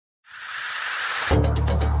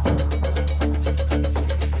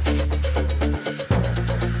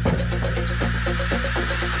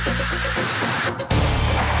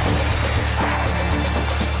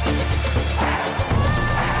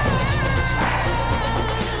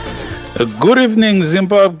Good evening,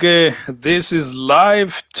 Zimbabwe. This is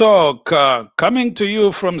Live Talk coming to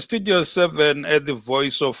you from Studio 7 at the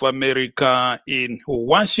Voice of America in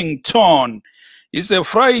Washington. It's a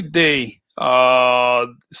Friday,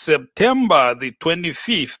 September the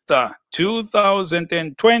 25th,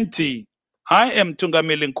 2020. I am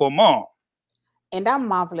Tungamili Nkomo. And I'm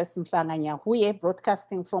Marvelous Mhlanga-Nyahuye,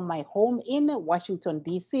 broadcasting from my home in Washington,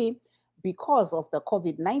 D.C., because of the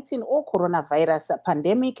COVID-19 or coronavirus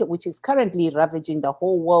pandemic, which is currently ravaging the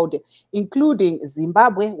whole world, including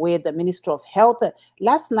Zimbabwe, where the Ministry of Health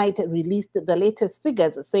last night released the latest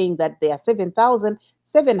figures saying that there are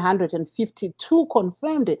 7,752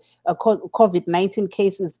 confirmed COVID-19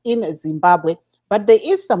 cases in Zimbabwe. But there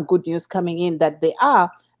is some good news coming in that there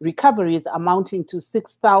are recoveries amounting to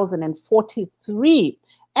 6,043.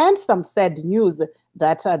 And some sad news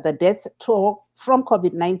that the death toll from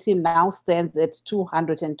COVID-19 now stands at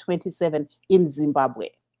 227 in Zimbabwe.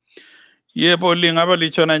 Yebo lingaba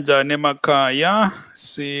lichona njani emakhaya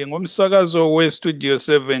singumsakazo we-Studio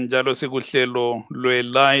 7 njalo sikuhlelo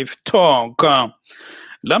lwe-Live Talk.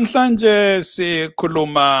 Lamhlanje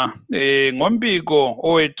sikhuluma ngombiko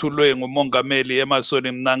owethulwe ngumongameli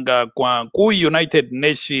Emmerson Mnangagwa ku-United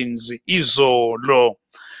Nations izolo.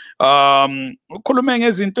 Ukhulume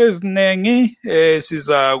ngezinto eziningi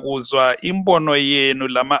siza kuzwa imbono yenu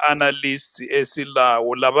lama-analysts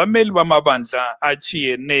esilawo labameli bamabandla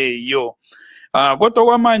achiyeneyo. Kodwa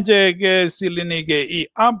kwamanje ke silinike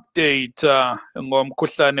i-update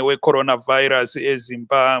ngomkhuhlane we-coronavirus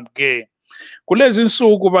eZimbabwe. Kulezi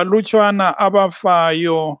nsuku balutshwana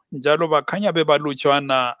abafayo njalo bakhanya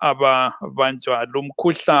bebalutshwana ababanjwa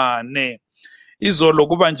lumkhuhlane. Izolo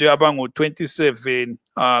kubanje abangu-27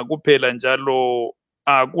 kuphela njalo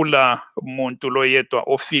akula muntu loyedwa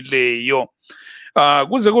ofileyo.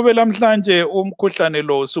 Kuze kube lamhlanje umkhuhlane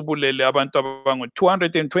lo usubulele abantu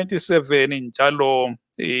abangu-227 njalo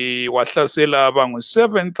wahlasela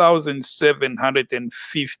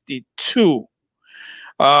abangu-7,752.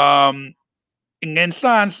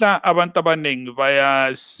 Ngenhlanhla abantu abaningi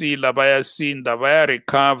bayasila bayasinda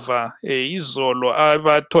bayarecover. Izolo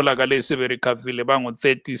abatholakale seberecovile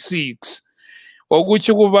bangu-36,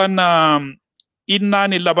 okuthi kubana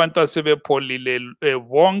inani labantu asebepholile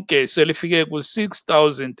bonke selifike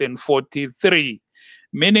ku-6,043,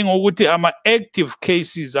 meaning ukuthi ama-active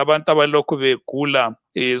cases abantu abalokhu begula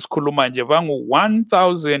sikhuluma nje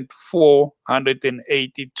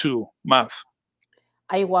bangu-1,482 maf.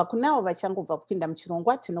 Aiwa, kunavo vachangobva kupinda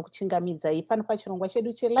muchirongwa tinokuchingamidzai pano pachirongwa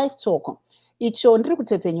chedu cheLive Talk. Icho ndiri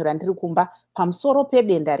kutepfenyura ndiri kumba pamusoro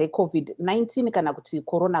pedenda reCovid-19 kana kuti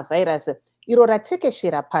coronavirus iro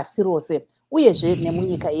ratekeshera pasi rose uyezve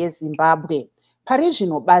nemunyika yeZimbabwe. Pari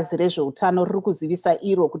zvino bazi rezveutano riri kuzivisa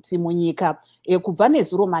iro kuti munyika kubva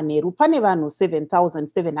nezuro manheru pane vanhu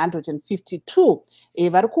 7,752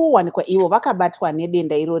 vari kuwanikwa ivo vakabatwa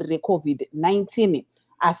nedenda irori reCovid-19.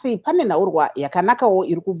 Asi pane nhaurwa yakanakawo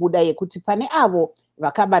iri kubuda yekuti pane avo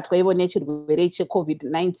vakabatwa ivo nechirwere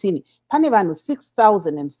cheCovid-19 pane vanhu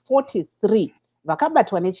 6,043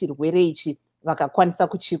 vakabatwa nechirwere ichi vakakwanisa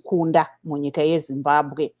kuchikunda munyika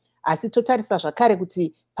yeZimbabwe. Asi totarisa zvakare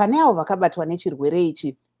kuti pane avo vakabatwa nechirwere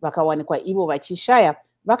ichi vakawanikwa ivo vachishaya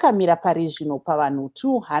vakamira pari zvino pavanhu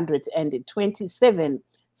 227.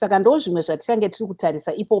 Saka ndo zvimwe zvatichange tiri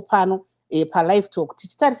kutarisa ipo pano paLive Talk,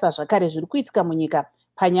 tichitarisa zvakare zviri kuitika munyika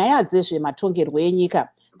panyaya dzezvematongerwo enyika.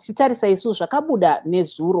 Tichitarisa isu zvakabuda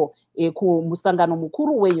nezuro kumusangano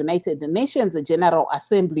mukuru weUnited Nations General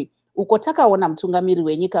Assembly, uko takaona mutungamiri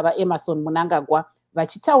wenyika vaEmmerson Mnangagwa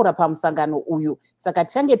vachitaura pamusangano uyu. Saka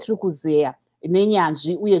tichange tiri kuzeya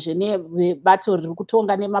nenyanzvi uyezve nebato riri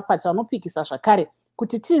kutonga nemapato anopikisa zvakare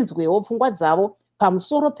kuti tinzwewo pfungwa dzavo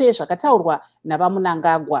pamusoro pezvakataurwa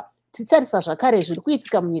navaMnangagwa. Tichitarisa zvakare zviri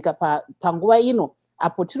kuitika munyika panguva ino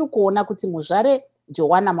apo tiri kuona kuti muzvare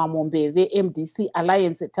Joanna Mamombe veMDC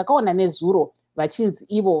Alliance takaona nezuro vachinzi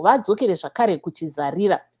ivo vadzokere zvakare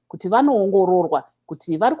kuchizarira kuti vanoongororwa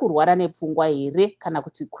kuti vari kurwara nepfungwa here kana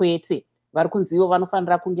kuti kwete. Vari kunzi ivo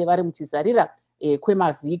vanofanira kunge vari muchizarira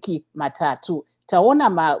kwemavhiki 3. Taona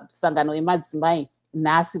masangano emadzimai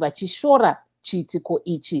nhasi vachishora chiitiko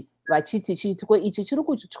ichi vachiti chiitiko ichi chiri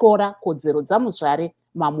kutyora kodzero dzamuzvare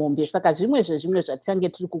Mamombe. Saka zvimwe zvezvimwe zvatichange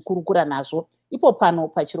tiri kukurukura nazvo ipo pano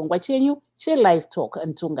pachirongwa chenyu cheLive Talk.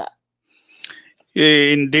 Ntunga.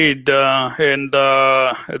 Indeed, and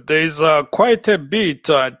there's quite a bit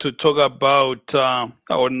to talk about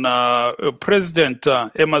on President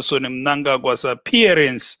Emmerson Mnangagwa's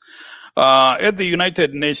appearance at the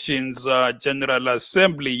United Nations General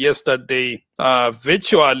Assembly yesterday,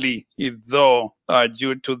 virtually, though,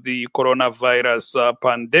 due to the coronavirus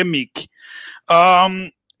pandemic.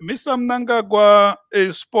 Mr. Mnangagwa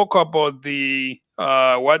spoke about the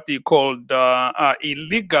what he called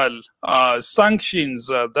illegal sanctions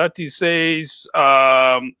that he says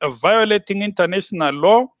violating international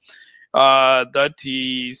law that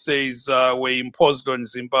he says were imposed on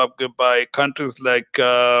Zimbabwe by countries like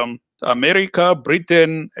America,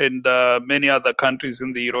 Britain, and many other countries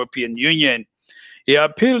in the European Union. He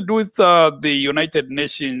appealed with the United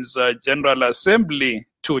Nations General Assembly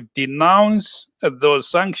to denounce those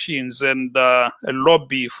sanctions and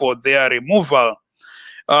lobby for their removal.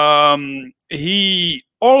 He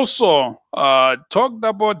also talked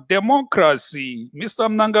about democracy. Mr.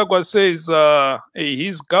 Mnangagwa says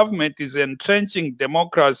his government is entrenching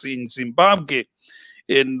democracy in Zimbabwe,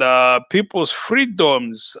 and people's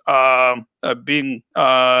freedoms are being,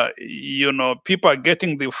 people are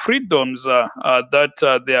getting the freedoms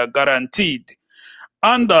that they are guaranteed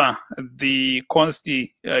under the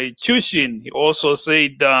constitution. He also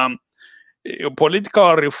said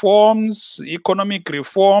political reforms, economic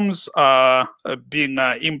reforms are being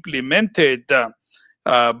implemented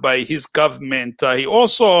by his government. He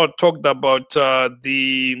also talked about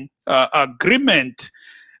the agreement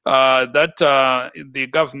that the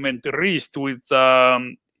government reached with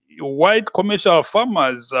white commercial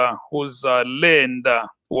farmers whose land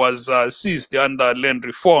was seized under land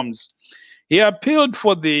reforms. He appealed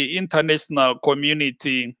for the international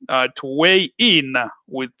community to weigh in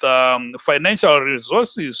with financial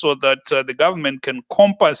resources so that the government can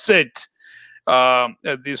compensate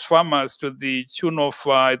these farmers to the tune of,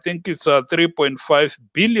 I think it's 3.5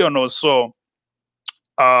 billion or so.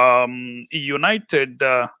 United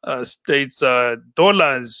States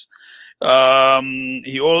dollars.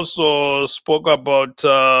 He also spoke about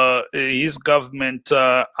his government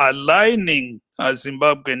aligning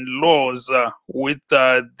Zimbabwean laws with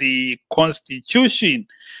the constitution.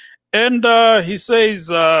 And he says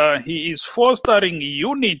he is fostering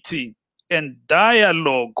unity and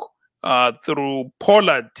dialogue through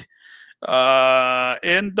Poland.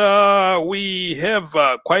 And we have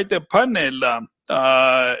quite a panel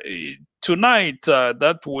tonight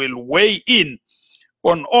that will weigh in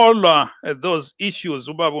on all those issues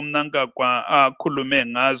ubaba Mnangagwa akhulume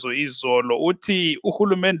ngazo izolo. Uthi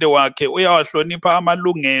uhulumende wakhe uyawahlonipha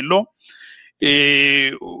amalungelo,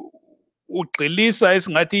 ugxilisa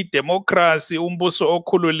esingathi idemocracy, umbuso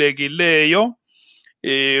okhululekileyo.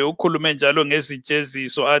 Ukhulume njalo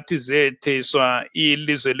ngezijeziso athi zetheswa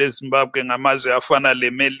ilizwe leZimbabwe ngamazwe afana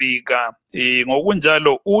leMelika.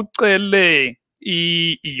 Ngokunjalo ucele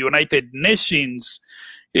i-United Nations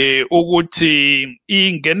ukuthi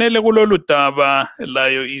ingenele kulolu daba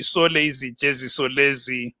layo isole izijeziso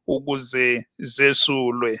lezi ukuze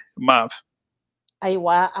zesulwe. Mav.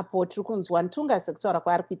 Aiwa, apo tiri kunzwa Ntunga sekutaura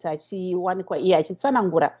kwaari kuita achiwanikwa iye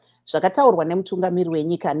achitsanangura zvakataurwa nemutungamiri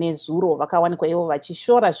wenyika nezuro vakawanikwa ivo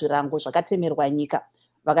vachishora zvirango zvakatemerwa nyika.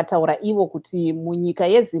 Vakataura ivo kuti munyika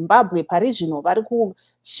yeZimbabwe pari zvino vari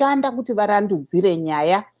kushanda kuti varandudzire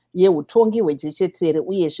nyaya yeutongi hwejechetere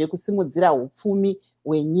uyezve kusimudzira upfumi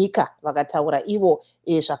hwenyika. Vakataura ivo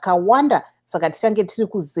zvakawanda, saka tichange tiri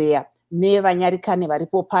kuzeya nevanyarikane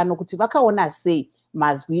varipo pano kuti vakaona sei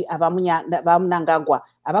mazwi avaMnangagwa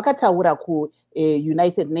avakataura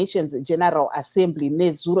ku-United Nations General Assembly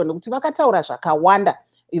nezuro, nekuti vakataura zvakawanda,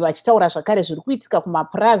 vachitaura zvakare zviri kuitika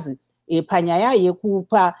kumapurazi panyaya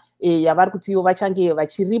yekupa yavari kuti ivo vachange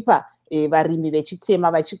vachiripa varimi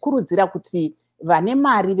vechitema, vachikurudzira kuti vane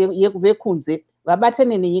mari vekunze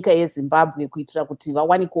vabatane nenyika yeZimbabwe kuitira kuti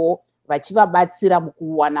vawanikewo vachivabatsira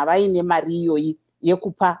mukuwana vaine mari iyoyi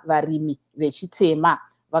yekupa varimi vechitema.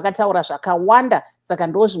 Vakataura zvakawanda, saka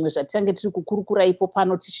ndo zvimwe zvatichange tiri kukurukura ipo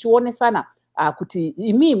pano tichionesana kuti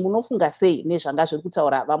imi munofunga sei nezvanga zviri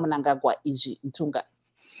kutaura vaMnangagwa izvi. Ntunga.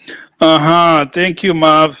 Thank you,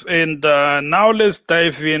 Mav. And now let's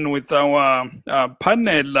dive in with our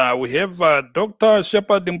panel. We have Dr.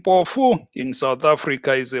 Shepard Mpofu in South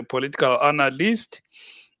Africa. He's a political analyst.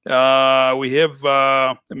 We have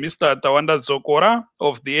Mr. Tawanda Zokora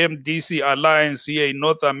of the MDC Alliance here in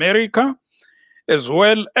North America, as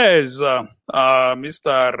well as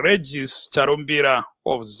Mr. Regis Charumbira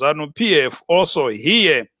of ZANU-PF, also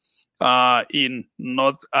here in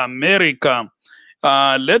North America.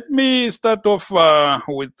 Let me start off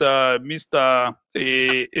with Mr.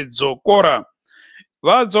 Zokora.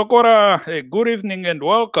 Well, Zokora, good evening and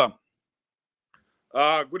welcome.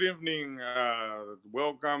 Good evening,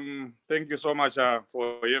 welcome. Thank you so much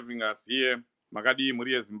for having us here. Magadi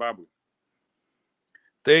Muria, Zimbabwe.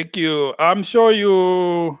 Thank you. I'm sure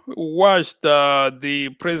you watched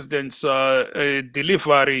the president's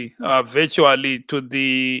delivery virtually to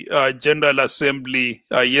the General Assembly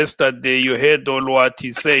yesterday. You heard all what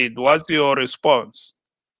he said. What's your response?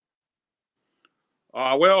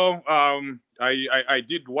 Well, I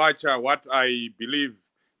did watch what I believe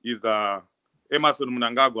is Emerson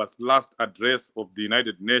Mnangagwa's last address of the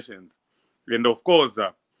United Nations. And of course,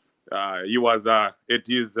 he was at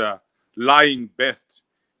his lying best.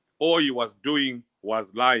 All he was doing was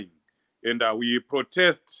lying. And we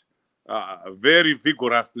protest very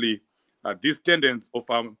vigorously this tendency of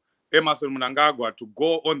Emerson Mnangagwa to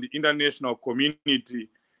go on the international community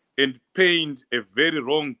and paint a very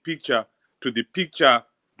wrong picture to the picture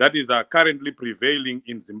that is currently prevailing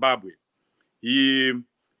in Zimbabwe. He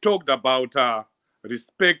talked about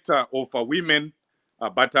respect of women,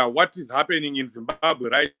 but what is happening in Zimbabwe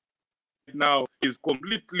right now is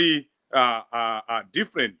completely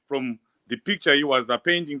different from the picture he was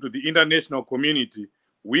painting to the international community.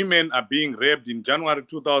 Women are being raped in January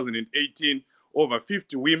 2018. Over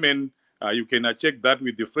 50 women, you can check that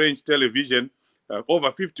with the French television.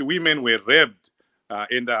 Over 50 women were raped.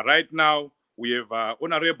 And right now, we have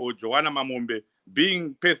Honorable Joanna Mamombe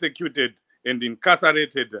being persecuted and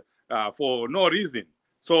incarcerated for no reason.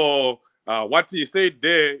 So what he said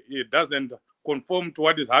there, it doesn't conform to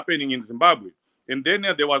what is happening in Zimbabwe. And then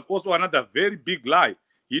there was also another very big lie.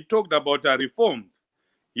 He talked about reforms.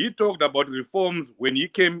 He talked about reforms when he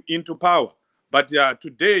came into power. But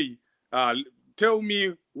today, tell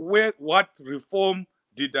me what reform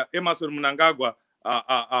did Emerson Mnangagwa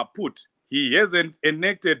put? He hasn't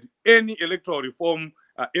enacted any electoral reform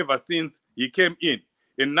ever since he came in.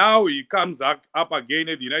 And now he comes up again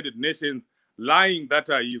at the United Nations lying that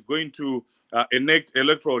he is going to enact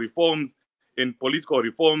electoral reforms and political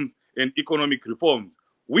reforms and economic reforms.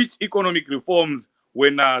 Which economic reforms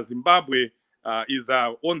when Zimbabwe is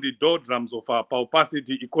on the doldrums of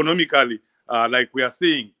pauperity economically, like we are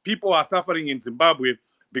seeing? People are suffering in Zimbabwe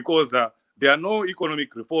because there are no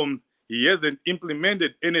economic reforms. He hasn't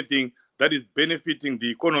implemented anything that is benefiting the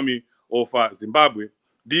economy of Zimbabwe.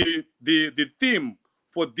 The theme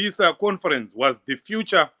for this conference was the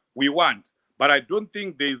future we want. But I don't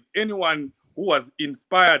think there is anyone who was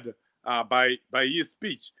inspired by his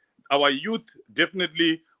speech. Our youth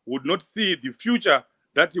definitely would not see the future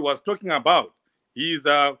that he was talking about. He is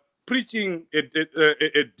preaching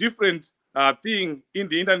a different thing in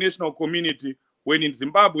the international community, when in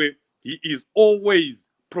Zimbabwe, he is always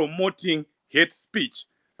promoting hate speech.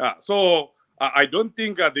 So I don't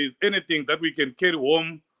think there is anything that we can carry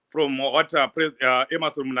home from what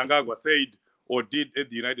Emerson Mnangagwa said or did at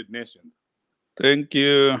the United Nations. Thank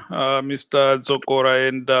you, Mr. Zokora,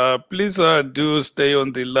 and please do stay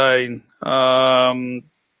on the line.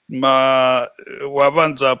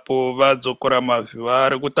 Wavanzapo vadzokora mavi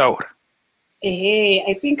vari kutaura.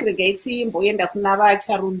 I think regai timboenda kuna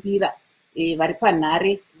vacharumbira vari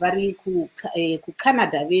panhare vari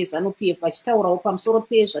kucanada veZANU-PF vachitaurawo pamusoro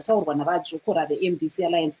pezvataurwa navajokora veMDC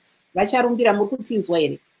Alliance. Vacharumbira, muri kutinzwa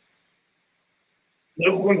here?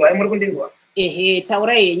 Muri kundinzwa?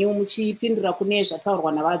 Taurai henyu muchipindura kune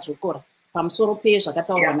zvataurwa navajokora pamusoro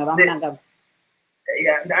pezvakataurwa navaMnangagwa.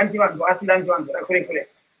 Ndandivanzwa asi ndandivanzwa kure kure.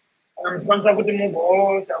 Ndikwanisa kuti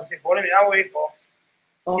mugoita kuti volume yawo iko.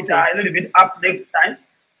 It's a little bit up next time.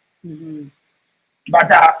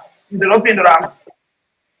 But ndinopindura.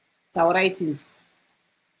 Taurai tinzwa.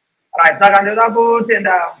 Right, saka ndoda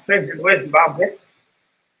kutenda president weZimbabwe,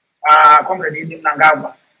 Comrade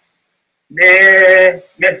Mnangagwa. The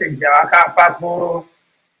message for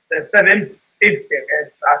the 75th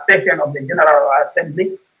session of the General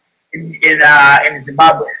Assembly in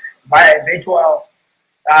Zimbabwe via virtual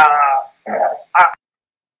I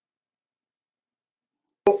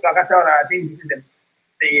think this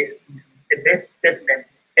is the best statement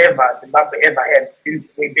ever Zimbabwe ever had since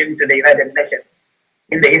we've been to the United Nations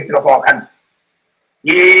in the history of our country.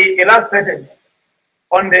 He illustrated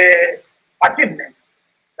on the achievements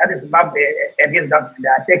that is Zimbabwe and his government they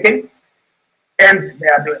are taking and they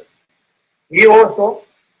are doing. He also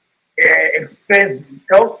expressed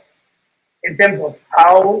himself in terms of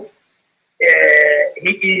how he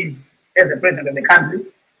is, as the president of the country,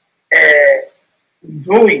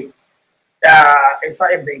 doing as far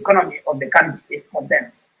as the economy of the country is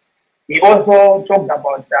concerned. He also talked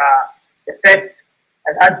about the fact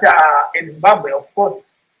that in Zimbabwe, of course,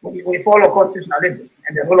 we follow constitutionalism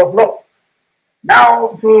and the rule of law.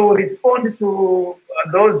 Now, to respond to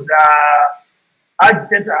those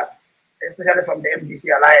agitators, especially from the MDC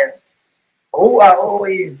Alliance, who are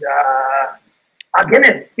always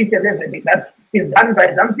against each and everything that is done by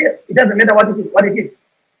Zambia, it doesn't matter what it is.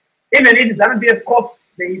 Even if ZANU-PF cops,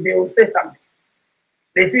 they will say something.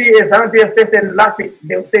 They see a ZANU-PF person laughing,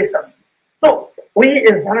 they will say something. So we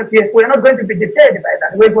as ZANU-PF, we are not going to be deterred by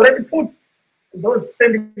that. We've already put those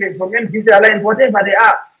sentiments from MDC Alliance, whatever they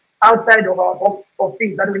are, outside of our box of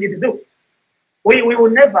things that we need to do. We will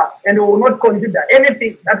never and we will not consider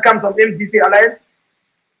anything that comes from MDC Alliance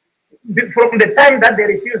from the time that they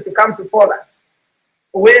refused to come to Poland,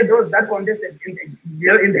 where those that contested in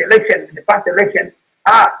the election, in the past election,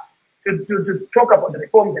 are to talk about the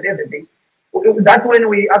reforms and everything. That's when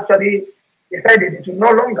we actually decided to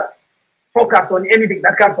no longer focus on anything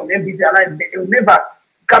that comes from MDC Alliance. They will never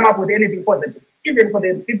come up with anything positive, even for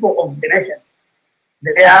the people of the nation.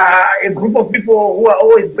 There are a group of people who are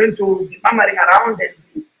always going to be murmuring around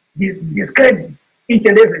and discredit each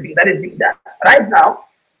and everything that is being done. Right now,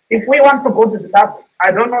 if we want to go to Zimbabwe, I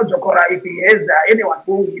don't know Jokora if he has anyone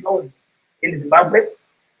who he knows in Zimbabwe.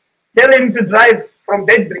 Tell him to drive from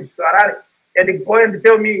Bedbridge to Harare and go and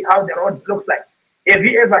tell me how the road looks like. Have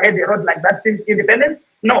you ever had a road like that since independence?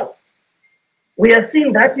 No. We are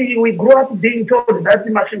seeing that we grew up being told that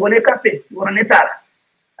Mashingone Cafe or Netara.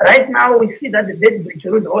 Right now, we see that the Bedbridge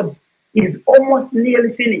road is almost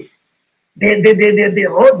nearly finished. The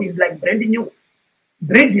road is like brand new.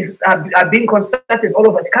 Bridges are being constructed all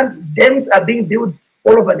over the country. Dams are being built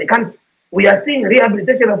all over the country. We are seeing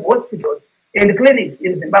rehabilitation of hospitals and clinics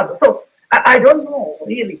in Zimbabwe. So I don't know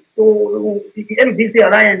really. So the MDC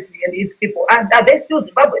Alliance and its people, are they still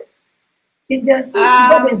Zimbabwe?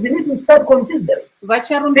 Zimbabwe, they need to start considering.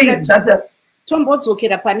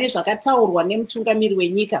 Tombodzokera pane zvakataurwa nemutungamiri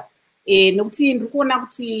wenyika nokuti ndiri kuona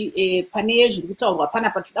kuti pane zviri kutaurwa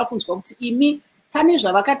panapa toda kunzwa kuti imi pane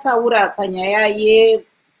zvavakataura panyaya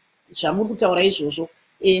yezvamuri kutaura izvozvo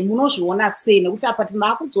munozviona sei nekuti apa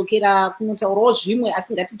makudzokera kunotaurawo zvimwe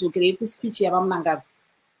asi ngatidzokerei kuspichi yavamunangagwa.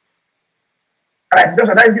 Right,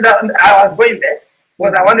 because I was going there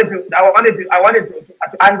because I wanted to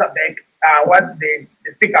answer back what the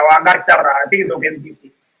speaker was I think it's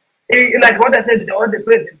okay. Like what I said, what the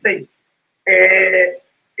president said,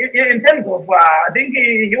 in terms of, I think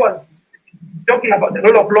he was talking about the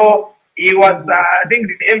rule of law. He was, I think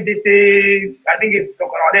the MDC, I think it's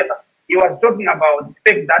whatever. He was talking about the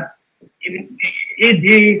fact that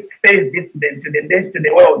ED says this to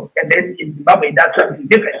the world, and then in Zimbabwe that's something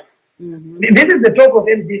different. This is the talk of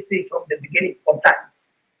MDC from the beginning of time.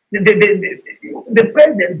 The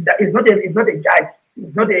president is not a judge.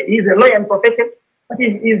 He's a lawyer in profession. But he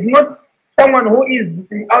is not someone who is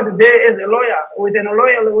out there as a lawyer with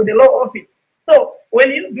a law office. So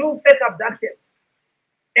when you do fake abduction,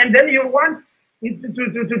 and then you want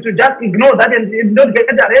to just ignore that and not get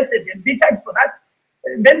arrested and be charged for that,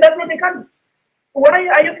 then that's not the country. Why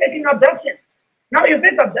are you faking abduction? Now you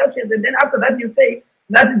fake abductions, and then after that you say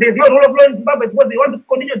that there's no rule of law in Zimbabwe because they want to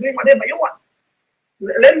continue doing whatever you want.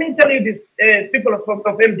 Let me tell you this, people of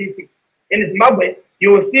MDC. In Zimbabwe,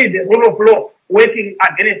 you will see the rule of law working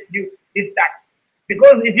against you this time.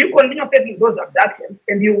 Because if you continue taking those abductions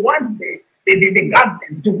and you want the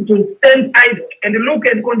government to stand idle and look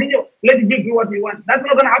and continue, let it give you what you want, that's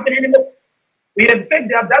not going to happen anymore. We have faked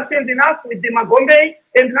the abductions enough with the Magombe,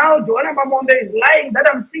 and now Joanna Mamombe is lying that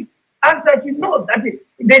I'm sick after she knows that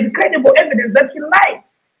there's credible evidence that she lied.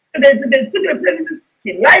 So there's secret evidence.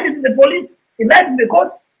 She lied to the police, she lied to the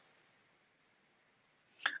court.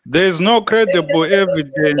 There is no credible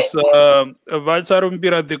evidence,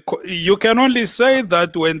 you can only say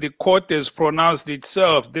that when the court has pronounced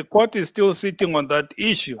itself. The court is still sitting on that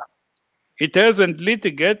issue. It hasn't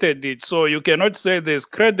litigated it, so you cannot say there's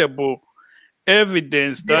credible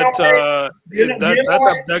evidence that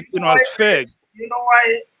abduction was fake. Do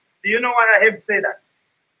you know why I have to say that?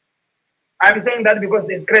 I'm saying that because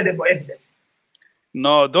there's credible evidence.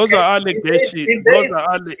 No, those are allegations. Those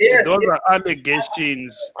are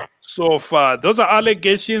allegations so far. Those are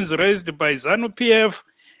allegations raised by ZANU-PF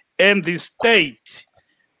and the state.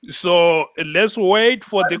 So let's wait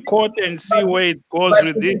for the court and see where it goes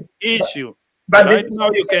with this issue. But right now,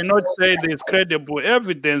 you cannot say there's credible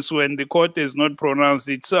evidence when the court has not pronounced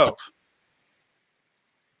itself.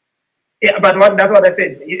 Yeah, but that's what I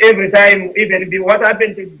said. Every time, even what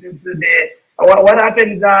happened to what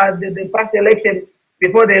happened the past election.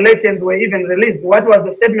 Before the elections were even released, what was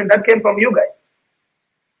the statement that came from you guys?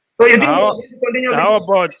 So you think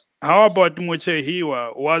how about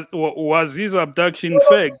Muchehiwa? Was his abduction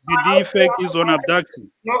fake? Did he fake his own abduction?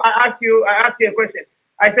 No, I asked you a question.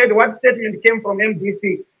 I said what statement came from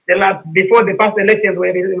MDC before the past elections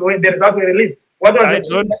where the results were released? What was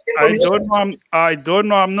I don't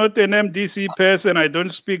know. I'm not an MDC person. I don't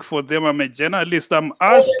speak for them. I'm a journalist. I'm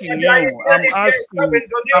asking you.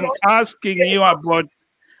 I'm asking you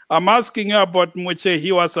I'm asking you about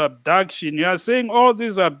Muchehiwa's abduction. You are saying all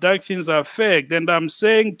these abductions are fake, and I'm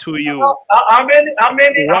saying to you, how many?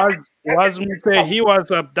 Was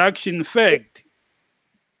Muchehiwa's abduction faked?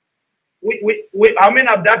 How many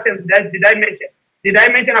abductions did I mention? Did I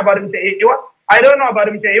mention about Muchehiwa? I don't know about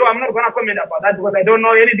Muchehiwa. I'm not going to comment about that because I don't know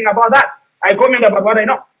anything about that. I comment about what I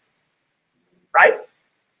know. Right?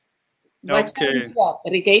 Okay.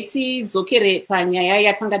 Regaiti dzokere panyaya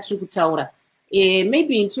yatanga tiri kutaura.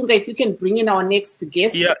 Maybe Ntunga, if you can bring in our next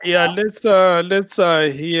guest. Yeah. Let's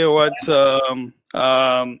hear what Dr.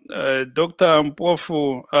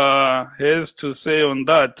 Mpofu has to say on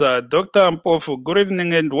that. Dr. Mpofu, good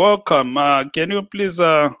evening and welcome. Can you please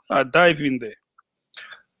dive in there?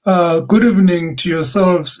 Good evening to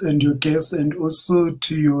yourselves and your guests, and also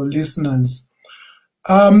to your listeners.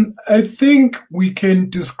 I think we can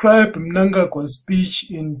describe Mnangagwa's speech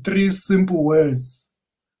in 3 simple words: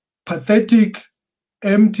 pathetic,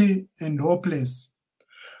 empty, and hopeless.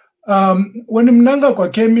 When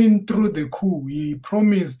Mnangagwa came in through the coup, he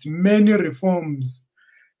promised many reforms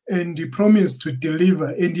and he promised to deliver,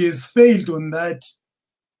 and he has failed on that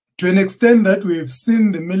to an extent that we have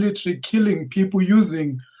seen the military killing people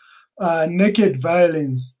using naked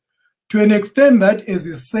violence, to an extent that, as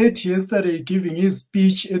he said yesterday giving his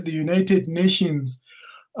speech at the United Nations,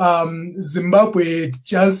 Zimbabwe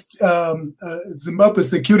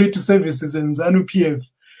Security Services and ZANU-PF,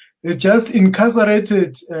 they just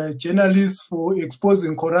incarcerated journalists for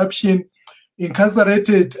exposing corruption,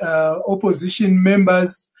 incarcerated opposition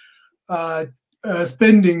members,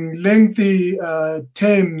 spending lengthy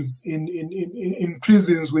terms in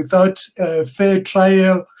prisons without fair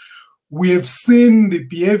trial. We have seen the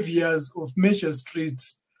behaviors of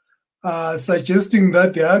magistrates suggesting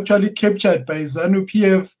that they are actually captured by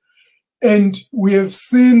ZANU-PF. And we have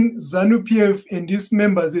seen ZANU-PF and its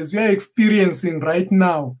members, as we are experiencing right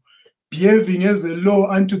now, behaving as a law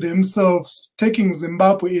unto themselves, taking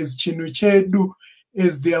Zimbabwe as Chinuchedu,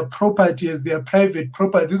 as their property, as their private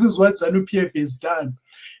property. This is what ZANU-PF has done.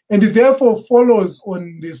 And it therefore follows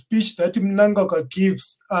on the speech that Mnangagwa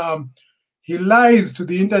gives. He lies to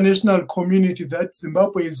the international community that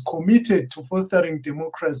Zimbabwe is committed to fostering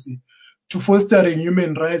democracy, to fostering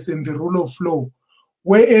human rights and the rule of law.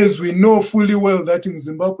 Whereas we know fully well that in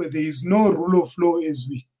Zimbabwe there is no rule of law as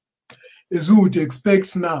we would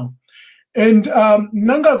expect now. And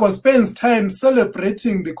Mnangagwa spends time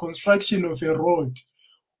celebrating the construction of a road.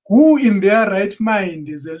 Who in their right mind,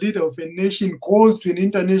 as a leader of a nation, goes to an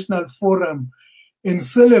international forum and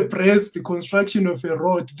celebrates the construction of a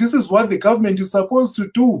road? This is what the government is supposed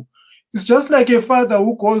to do. It's just like a father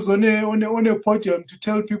who goes on a podium to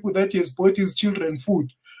tell people that he has bought his children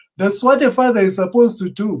food. That's what a father is supposed to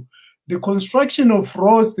do. The construction of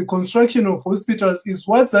roads, the construction of hospitals is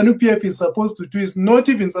what ZANU-PF is supposed to do. It's not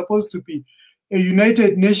even supposed to be a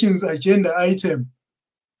United Nations agenda item.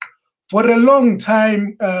 For a long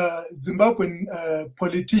time, Zimbabwean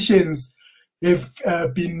politicians have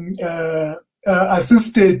been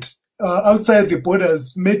assisted outside the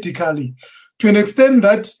borders medically, to an extent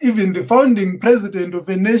that even the founding president of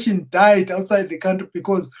a nation died outside the country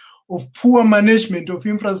because of poor management of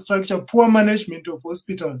infrastructure, poor management of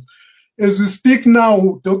hospitals. As we speak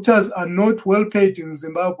now, doctors are not well paid in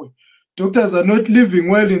Zimbabwe. Doctors are not living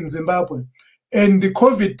well in Zimbabwe. And the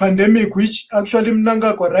COVID pandemic, which actually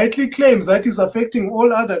Mnangagwa rightly claims that is affecting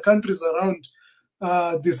all other countries around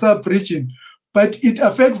the sub-region, but it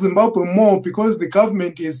affects Zimbabwe more because the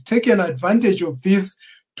government has taken advantage of this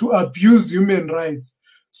to abuse human rights.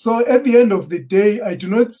 So at the end of the day, I do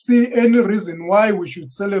not see any reason why we should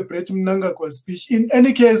celebrate Mnangagwa's speech. In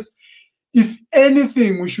any case, if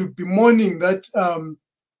anything, we should be mourning that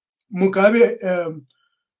Mugabe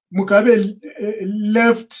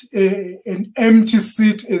left an empty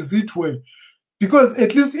seat, as it were. Because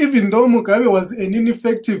at least even though Mugabe was an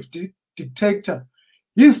ineffective dictator,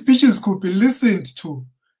 his speeches could be listened to.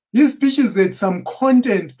 His speeches had some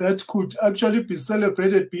content that could actually be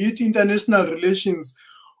celebrated, be it international relations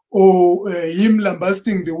or him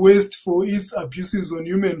lambasting the West for its abuses on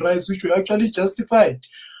human rights, which were actually justified.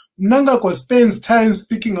 Mnangagwa spends time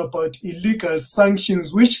speaking about illegal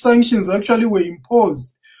sanctions, which sanctions actually were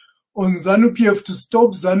imposed on ZANU-PF to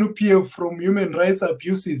stop ZANU-PF from human rights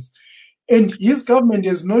abuses. And his government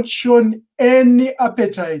has not shown any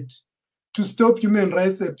appetite to stop human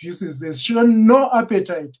rights abuses. Has shown no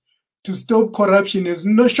appetite to stop corruption. Has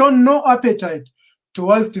shown no appetite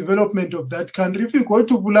towards development of that country. If you go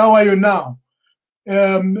to Bulawayo now,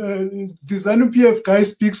 the ZANU-PF guy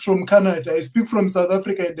speaks from Canada, I speak from South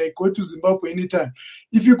Africa, and I go to Zimbabwe anytime.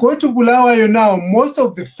 If you go to Bulawayo now, most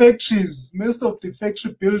of the factory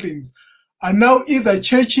buildings are now either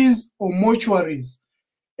churches or mortuaries.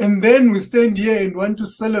 And then we stand here and want to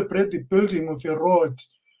celebrate the building of a road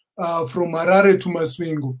from Harare to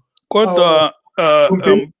Masvingo. Kodwa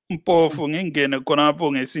Mpofu ngingene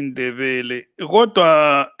khonapho ngesindebele.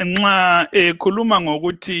 Kodwa nxa ekhuluma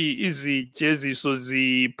ngokuthi izijeziso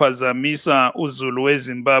ziphazamisa uZulu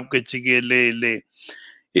weZimbabwe jikelele.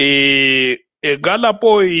 Egala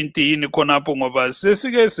point yini khonapho ngoba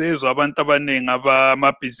sesike sezwe abantu abaningi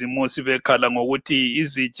abamabhizimusi bekhala ngokuthi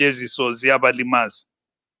izijeziso ziyabalimaza.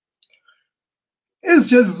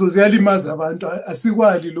 Izijeziso ziyalimaza abantu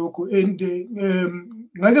asikwali lokho and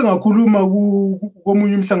ngake ngakhuluma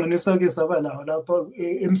komunye umhlangano esake saba lawo lapha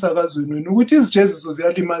emsakazweni wena ukuthi izijeziso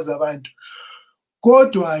ziyalimaza abantu.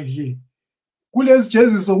 Kodwa ke kulezi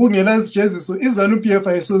jeziso kungela izijeziso iZANU-PF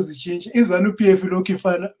ayisozitshintsha iZANU-PF lokhu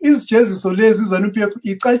ifana izijeziso lezi iZANU-PF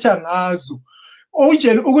icatsha ngazo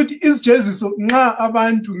okutshela ukuthi izijeziso nxa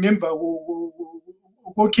abantu ngemva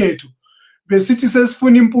kokhetho besithi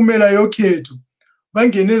sesifuna impumela yokhetho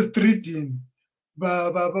bangene ezitreetini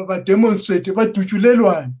ba demonstrate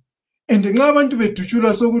badutshulelwane and nxa abantu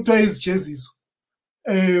bedutshulwa sokuthiwa izijeziso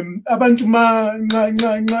abantu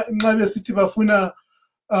nxa besithi bafuna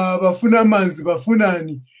amanzi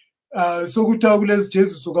bafunani sokuthiwa kulezi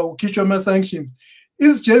jeziso kakukhitshwa ama-sanctions.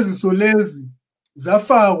 Izijeziso lezi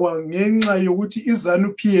zafakwa ngenxa yokuthi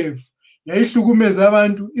iZANU-PF yayihlukumeza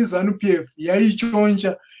abantu, iZANU-PF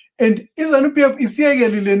yayitshontsha and iZANU-PF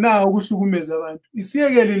isiyekelile na ukuhlukumeza abantu,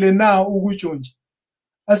 isiyekelile na ukutshontsha.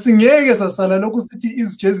 Asingeke sasala lokhu sithi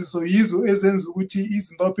izijeziso yizo ezenza ukuthi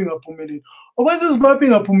iZimbabwe ingaphumeleli. Okwenza iZimbabwe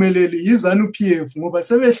ingaphumeleli yiZANU-PF ngoba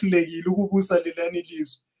sebehlulekile ukubusa lelani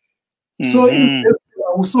lizwe. So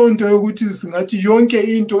awusonto yokuthi singathi yonke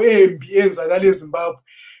into embi enzakala eZimbabwe.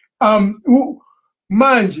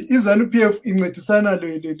 Manje iZANU-PF incedisana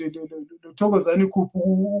loThokozani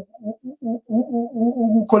Khuphu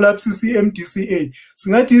ukucollapse iMDCA.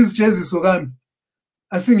 Singathi izijeziso kambi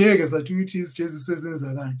asingeke sathi ukuthi izijeziso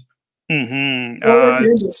ezenza kanje.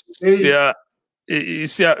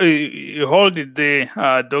 Hold it there,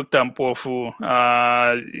 Dr. Mpofu.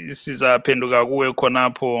 Sizaphenduka kuwe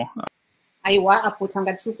khonapho. Aiwa apo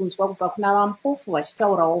tanga tiri kunzwa kubva kuna vaMpofu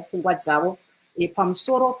vachitaurawo pfungwa dzavo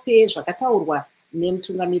pamusoro pezvakataurwa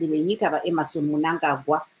nemutungamiri wenyika vaEmmerson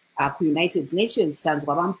Mnangagwa kuUnited Nations.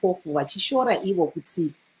 Tanzwa vaMpofu vachishora ivo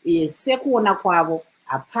kuti sekuona kwavo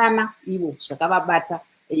hapana ivo zvakavabata.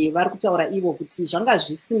 Vari kutaura ivo kuti zvanga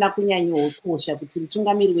zvisina kunyanyokosha kuti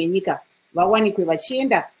mutungamiri wenyika vawanikwe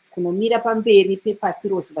vachienda kunomira pamberi pepasi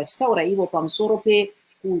rose vachitaura ivo pamusoro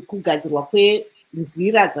pekugadzirwa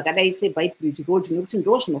kwenzira dzakadai seBaitbridge Road nekuti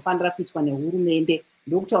ndo zvinofanira kuitwa nehurumende.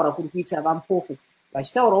 Ndokutaura kuri kuita vaMpofu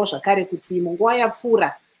vachitaurawo zvakare kuti munguva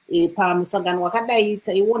yapfuura pamusangano wakadai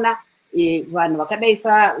taiona vanhu vakadai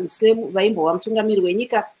vaimbova mutungamiri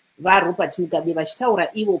wenyika vaRobert Mugabe vachitaura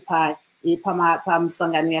ivo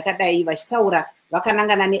pamusangano yakadai vachitaura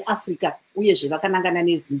vakanangana neAfrica uyezve vakanangana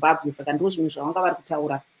neZimbabwe. Saka ndo zvimwe zvavanga vari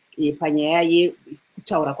kutaura panyaya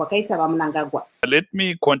yekutaura kwakaita vaMnangagwa. Let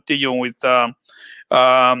me continue with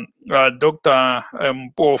Dr.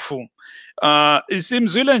 Mpofu.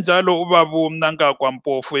 Isimzwile njalo ubaba Mnangagwa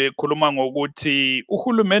Mpofu ekhuluma ngokuthi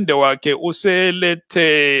uhulumende wakhe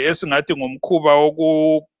uselethe esingathi ngomkhuba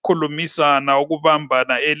wokukhulumisana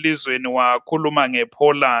ukubambana elizweni wakhuluma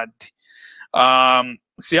ngePoland.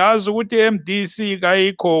 Siyazi ukuthi MDC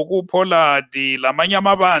kayikho kuPoland lamanye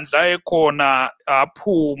amabandla ekhona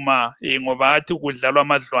aphuma ngoba athi kudlalwa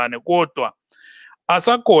amadlwane, kodwa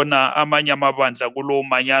asakhona amanye amabandla kulo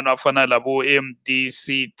manyano afana labo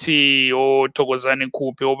MDCT oThokozani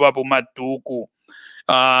Khuphe obaba uMaduku.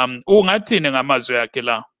 Ungathini ngamazwi yakhe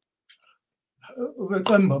la?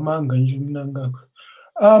 Ubecamba amanga nje Mnangagwa.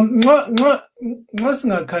 Nxa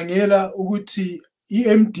singakhangela ukuthi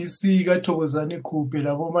iMDC kaThokozani Khuphe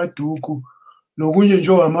labo Maduku nokunye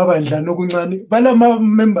nje ngamabandla nokuncane balama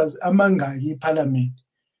members amangaki eParliament.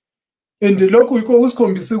 And lokho yikho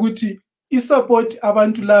usikhombisa ukuthi isupport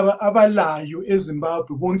abantu laba abalayo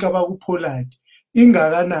eZimbabwe bonke abakuPoland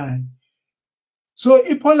ingakanani. So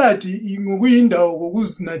iPoland ngokuyindawo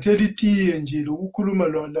kokuzinathela itiye nje lokukhuluma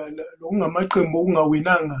lokungamaqembu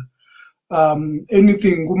okungawinanga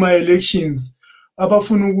anything kuma elections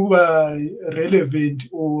abafuna ukuba relevant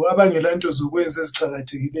or abangela into zokwenza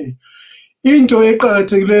eziqhakathekileyo. Into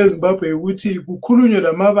eqhakathekileyo eZimbabwe ukuthi kukhulunywe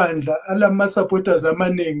lamabandla alama supporters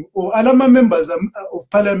amaningi or alama members of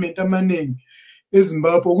parliament amaningi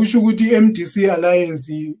eZimbabwe, kusho ukuthi MDC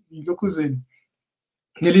alliance ilokhuzeni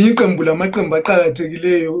ngelinye iqembu lamaqembu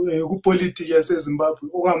aqhakathekileyo kupolitiki yaseZimbabwe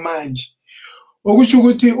okwamanje, okusho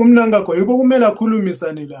ukuthi uMnangagwa yibo kumele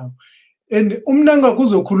akhulumisane lawo. and umnanga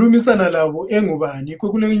kuzokhulumisana labo engubani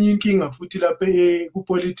kulenye inkinga futhi lapha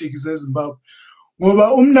ku-politics eZimbabwe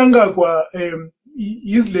ngoba umnangagwa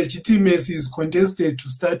his legitimacy is contested to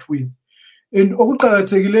start with. And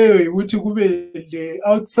okuqhakathekileyo ukuthi kube le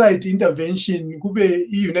outside intervention kube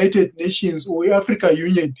i-United Nations or i-Africa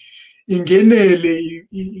Union ingenele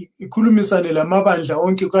ikhulumisane lamabandla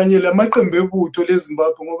onke kanye lamaqembu ebutho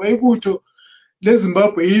leZimbabwe ngoba ibutho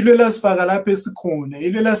leZimbabwe yilo lasifaka lapha esikhona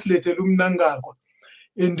yilo lasilethela umnangagwa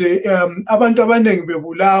and abantu abaningi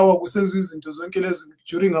bebulawa kusenziwa izinto zonke lezi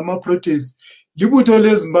during ama-protests libutho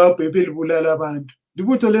leZimbabwe ebelibulala abantu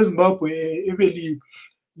libutho leZimbabwe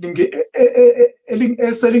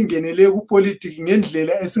eselingenele kupolitiki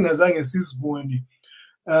ngendlela esingazange sizibone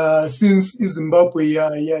since iZimbabwe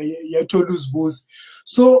yathola uzibusi.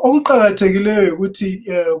 So okuqhakathekileyo ukuthi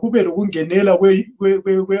kube lokungenela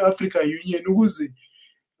kwe-Africa Union ukuze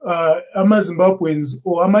ama-Zimbabweans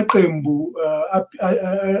or amaqembu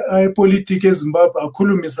apolitiki eZimbabwe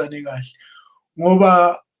akhulumisane kahle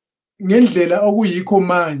ngoba ngendlela okuyikho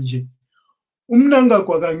manje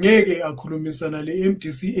umnangagwa kangeke akhulumisana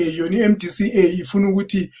le-MDCA yona i-MDCA ifuna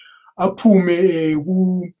ukuthi aphume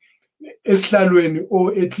esihlalweni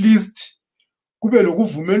or at least kube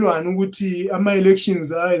lokuvumelwana ukuthi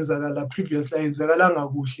ama-elections ayenzakala previously ayenzakalanga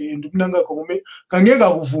kuhle and umnangagwa kangeke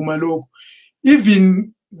akuvuma lokho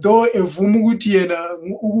even though evuma ukuthi yena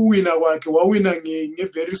ukuwina kwakhe wawina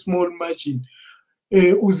nge-very small margin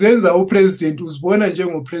uzenza upresident uzibona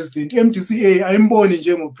njengopresident MDCA ayimboni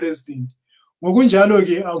njengopresident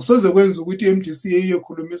ngokunjalo-ke akusoze kwenza ukuthi i-MDCA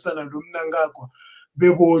iyokhulumisana lo mnangagwa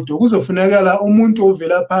bebodwa kuzofunakala umuntu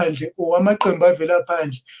ovela phandle or amaqembu avela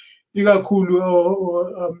phandle ikakhulu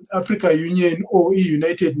Africa Union or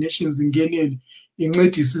i-United Nations ingenele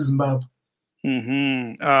incedise iZimbabwe.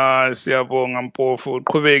 Siyabonga Mpofu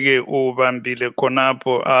uqhubeke ubambile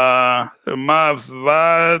khonapho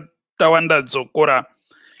Tawanda Dzokora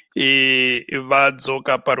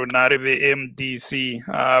vadzoka parunare ve-MDC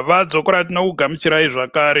vadzokora tinokugamuchirai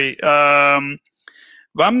zvakare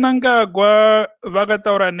vamnangagwa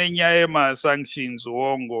vakataura nenyaya yemasanctions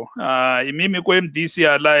wongo imimi ku-MDC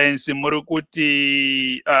Alliance muri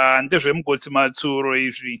kuti ndezvemugotsi matsuro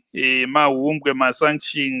izvi mahumbwe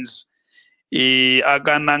masanctions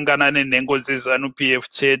akanangana nenhengo dzeZANU-PF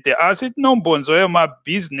chete asi tinombonzwa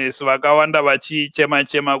vemabhizinesi vakawanda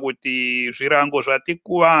vachichema-chema kuti zvirango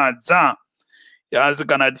zvatikuvadza asi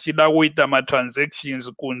kana tichida kuita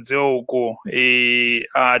matransactions kunze uko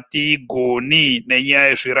hatigoni nenyaya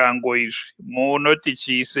yezvirango izvi munoti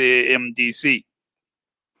chii se-MDC?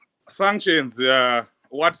 Sanctions,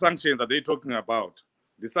 what sanctions are they talking about?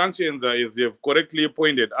 The sanctions, as you have correctly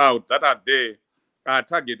pointed out, that are there are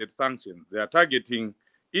targeted sanctions. They are targeting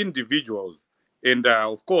individuals and,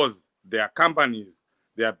 of course, their companies,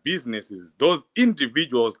 their businesses, those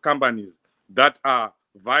individuals, companies that are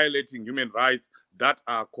violating human rights, that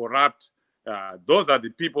are corrupt. Those are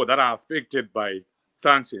the people that are affected by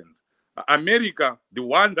sanctions. America, the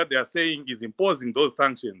one that they are saying is imposing those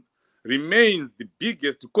sanctions, remains the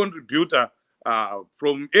biggest contributor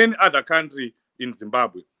from any other country in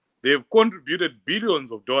Zimbabwe. They've contributed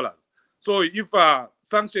billions of dollars. So if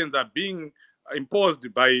sanctions are being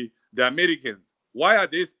imposed by the Americans, why are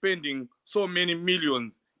they spending so many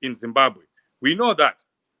millions in Zimbabwe? We know that.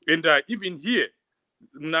 And even here,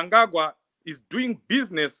 Mnangagwa is doing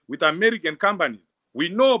business with American companies. We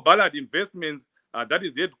know Ballard Investments, that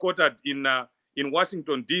is headquartered in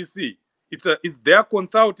Washington, D.C. It's their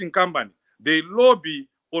consulting company. They lobby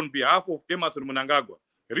on behalf of Emmerson Mnangagwa.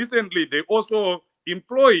 Recently, they also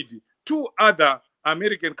employed 2 other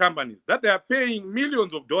American companies that they are paying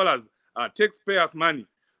millions of dollars, taxpayers' money,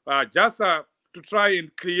 just to try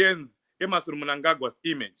and cleanse Emmerson Mnangagwa's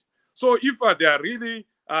image. So if they are really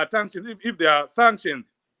sanctions, if they are sanctions,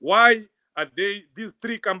 why are these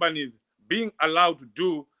 3 companies being allowed to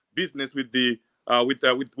do business with the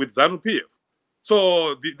with ZANU-PF?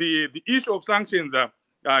 So the issue of sanctions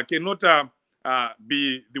cannot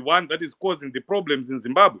be the one that is causing the problems in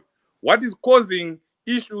Zimbabwe. What is causing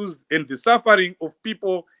issues and the suffering of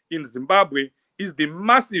people in Zimbabwe is the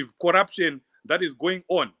massive corruption that is going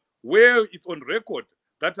on, where it's on record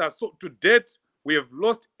that to date we have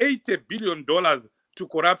lost $80 billion to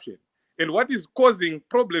corruption. And what is causing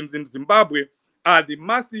problems in Zimbabwe are the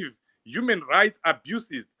massive human rights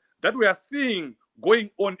abuses that we are seeing going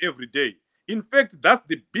on every day. In fact, that's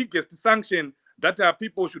the biggest sanction that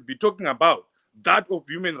people should be talking about, that of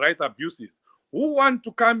human rights abuses. Who want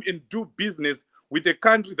to come and do business with a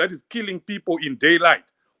country that is killing people in daylight?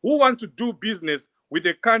 Who wants to do business with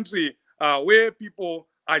a country where people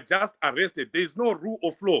are just arrested? There is no rule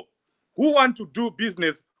of law. Who want to do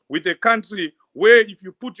business with a country where if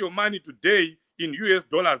you put your money today in US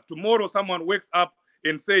dollars, tomorrow someone wakes up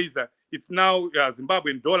and says it's now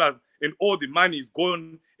Zimbabwean dollars and all the money is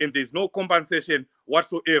gone and there's no compensation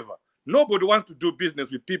whatsoever. Nobody wants to do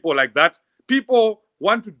business with people like that. People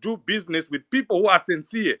want to do business with people who are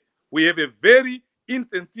sincere. We have a very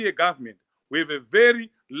insincere government. We have a very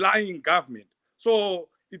lying government. So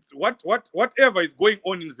it's whatever is going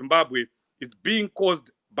on in Zimbabwe is being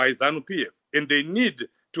caused by ZANU-PF, and they need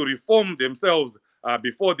to reform themselves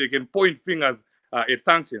before they can point fingers at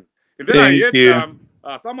sanctions. And then I heard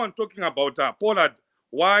someone talking about Pollard,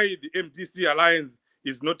 why the MDC alliance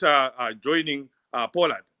is not joining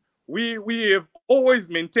Pollard. We have always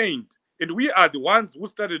maintained, and we are the ones who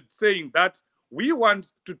started saying that we want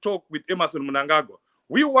to talk with Emmerson Mnangagwa.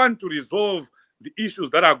 We want to resolve the issues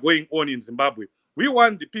that are going on in Zimbabwe. We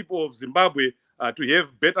want the people of Zimbabwe to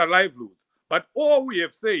have better livelihoods. But all we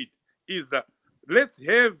have said is that let's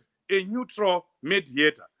have a neutral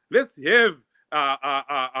mediator. Let's have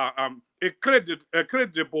a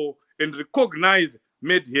credible and recognized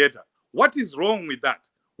mediator. What is wrong with that?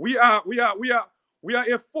 We are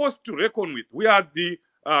a force to reckon with. We are the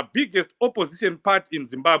biggest opposition party in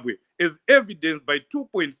Zimbabwe, as evidenced by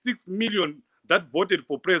 2.6 million that voted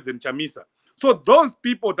for President Chamisa. So those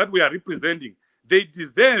people that we are representing, they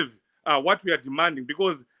deserve what we are demanding,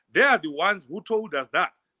 because they are the ones who told us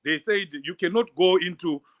that. They said you cannot go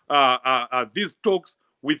into these talks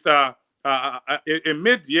with a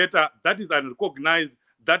mediator that is unrecognized,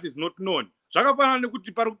 that is not known. Zvakafanana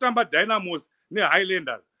nekuti pari kutamba Dynamos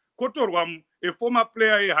neHighlanders. Kotorwa a former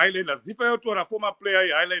player yeHighlanders, Zifa yotora former player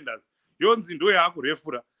yeHighlanders, yonzi ndo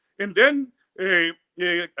yakurefura. And then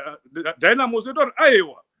Dynamos yotora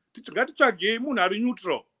aiwa, ngatitsvagei munhu ari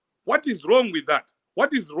neutral. What is wrong with that?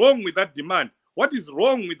 What is wrong with that demand? What is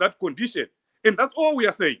wrong with that condition? And that's all we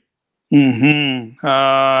are saying.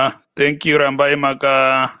 Thank you, Rambai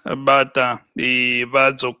Maka Bata. The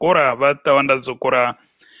Vadzokora, Vata Wanda Zokora,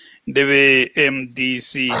 Deve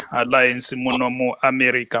MDC Alliance Munomu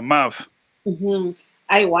America MAF.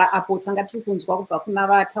 Aiwa apo tanga tiri kunzwa kubva kuna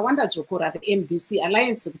vatawanda dzokora MDC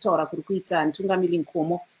Alliance kutaura kuri kuita Ntungamiri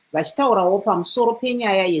Nkomo vachitaurawo pamusoro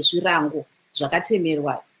penyaya yezvirango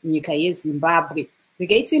zvakatemerwa nyika yeZimbabwe.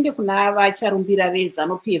 Regai tiende kuna vacharumbira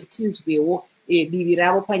veZANU-PF tinzwewo divi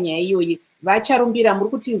ravo panyaya iyoyi. Vacharumbira muri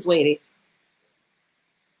kutinzwa here?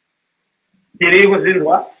 Tiri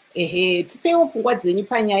kuzinzwa. Tipewo pfungwa dzenyu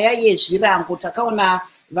panyaya yezvirango. Takaona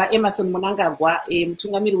vaEmmerson Mnangagwa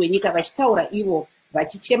mutungamiri wenyika vachitaura ivo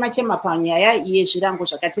vachichema panyaya yezvirango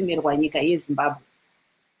zvakatemerwa nyika yeZimbabwe.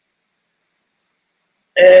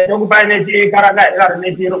 Tokupai nechikaranga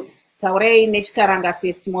nechiro. Taurai nechikaranga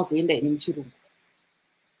first mozoenda ine muchirungu.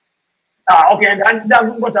 Okay, ndandida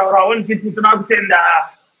kungotaurawo nditi tinoda kutenda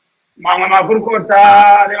mamwe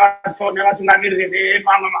makurukota nevatungamiriri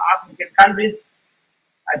vemamwe maAfrican countries.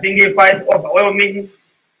 I think quite overwhelming.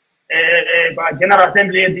 General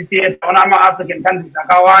Assembly yeDCA taona maAfrican countries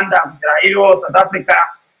akawanda kubvira iyo South Africa,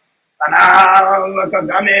 kana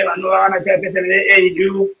Kagame vanowana chairperson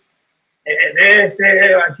veAU,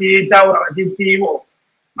 vese vachitaura vachiti ivo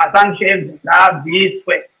masanctions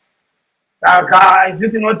ngaabviswe. Saka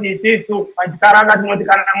isusu tinoti isusu pachikaranga tinoti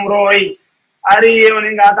kana muroi ariye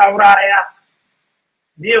unenge akauraya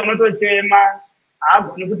ndiye unotochema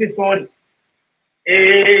haagoni kuti sorry.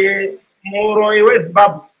 Muroi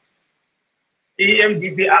weZimbabwe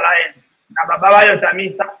MDC Alliance nababa vayo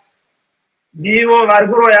Chamisa ndivo vari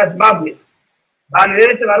kuroya Zimbabwe. Vanhu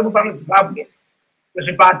vese vari kubva muZimbabwe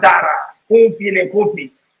kuzvipatara kupi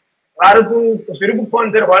nekupi zviri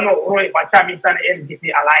kukonzerwa nouroi hwaChamisa neMDC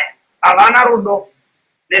Alliance. Havana rudo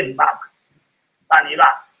neZimbabwe vanhu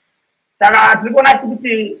ivavo. Saka tiri kuona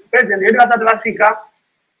kuti president vedu vasati vasvika,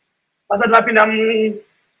 vasati vapinda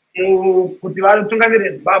kuti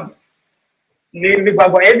vatungamirire Zimbabwe,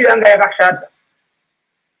 migwagwa yedu yanga yakashata,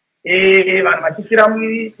 vanhu vachifira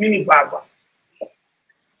mimigwagwa.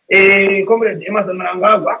 Comrade Emmerson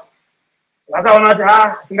Mnangagwa vakaona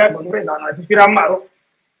kuti tingagoni kurega vanhu vachifira mumaro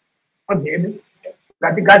dzedu,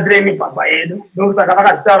 ngatigadzire migwagwa yedu. Ndokusaka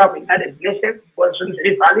vakazvitaura kuUnited Nations because zvinhu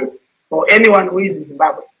zviri valid for anyone who is in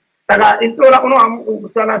Zimbabwe. Saka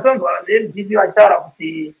saka tonzwa veMDC vachitaura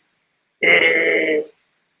kuti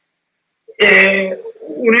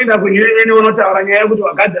unoenda kuUN unotaura nyaya yekuti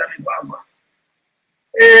wagadzira migwagwa.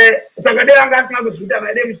 Saka dei anga asina kuzviita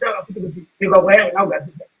vaide muchitaura futi kuti migwagwa yayo haina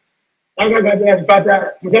kugadzirwa. Akagadzira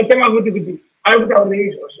zvipatara, muchatema futi kuti ari kutaurei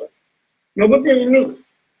izvozvo. Nokuti ini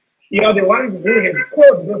you are the ones who have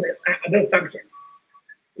caused those sanctions.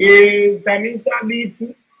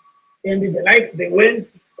 Chamisa and the like, they went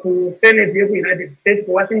to Senate here in the United States,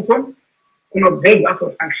 Washington, kunobvegwa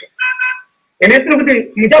sanction. And it's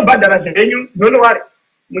really muchabhadhara zvenyu, don't worry.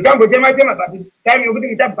 Muchangotema but the time you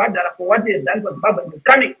muchabhadhara for what he has done for Zimbabwe is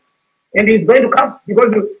coming. And it's going to come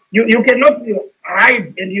because you cannot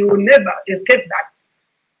hide and you will never escape that,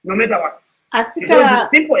 no matter what. Asika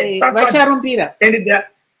vacharumbira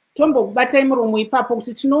tombokubatai muromo ipapo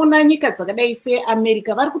kuti tinoona nyika dzakadai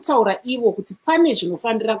seamerica vari kutaura ivo kuti pane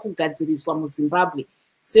zvinofanira kugadziriswa muzimbabwe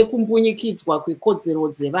sekumbunyikidzwa kwekodzero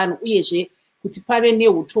dzevanhu uyezve kuti pave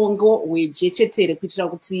neutongo hwejechetere kuitira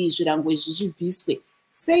kuti zvirango izvi zvibviswe.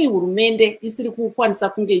 Sei hurumende isiri kukwanisa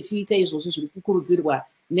kunge ichiita izvozvo zviri kukurudzirwa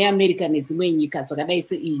neamerica nedzimwe nyika dzakadai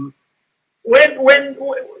seEU?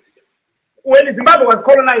 When Zimbabwe was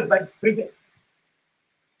colonized by Britain,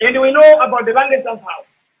 and we know about the land of house,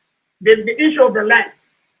 the issue of the land,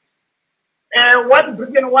 what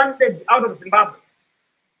Britain wanted out of Zimbabwe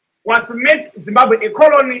was to make Zimbabwe a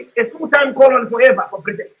colony, a full-time colony forever for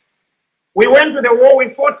Britain. We went to the war,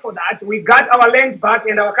 we fought for that, we got our land back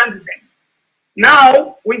and our country back.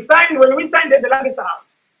 Now, when we signed the land of house,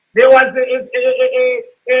 there was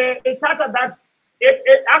a charter that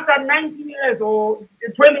after 19 years or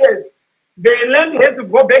 20 years, the land has to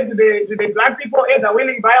go back to the black people as a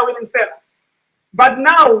willing buyer, willing seller. But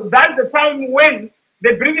now that's the time when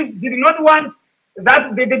the British did not want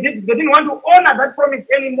that, they didn't want to honor that promise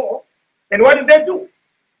anymore. And what did they do?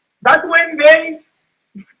 That's when they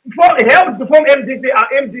helped to form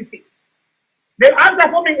MDC. Then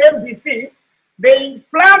after forming MDC, they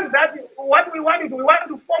planned that what we wanted to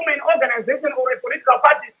form an organization or a political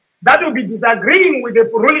party that will be disagreeing with the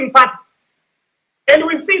ruling party. And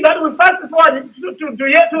we see that we fast forward to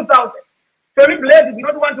year 2000. Tony Blair did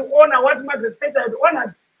not want to honor what Margaret Thatcher had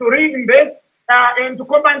honored to reinvest and to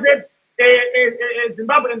compensate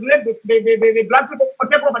Zimbabwe and let the black people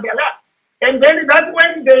take over their land. And then that's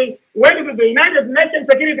when they went to the United Nations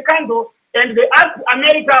Security Council and they asked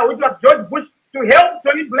America, which was George Bush, to help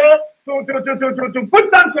Tony Blair to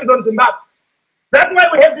put sanctions on Zimbabwe. That's why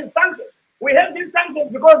we have these sanctions. We have these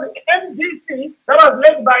sanctions because the MDC that was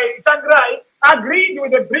led by Sangrai agreed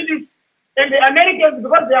with the British and the Americans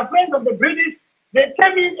because they are friends of the British. They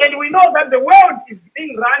came in and we know that the world is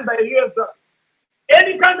being run by the US dollar.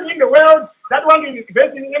 Any country in the world that wants to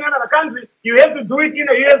invest in another country, you have to do it in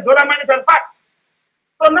a US dollar monetary fund.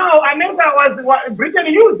 So now Britain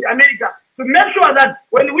used America to make sure that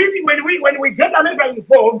when we get America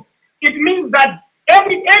involved, it means that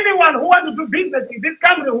anyone who wants to do business in this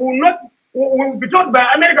country will be told by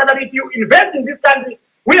America that if you invest in this country,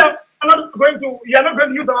 you are not going to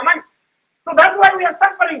use our money. So that's why we are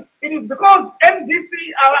suffering. It is because MDC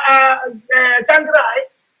Sangrai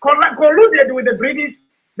colluded with the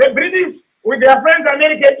British with their friends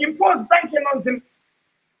America imposed sanctions on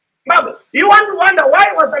Zimbabwe. You want to wonder why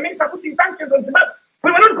was America putting sanctions on Zimbabwe?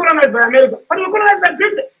 We were not colonized by America, but we were colonized by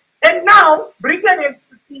Britain. And now Britain has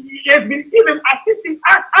been even assisting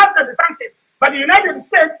us after the sanctions. But the United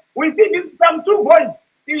States, we see some two boys,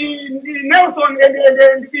 Nelson and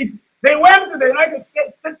they went to the United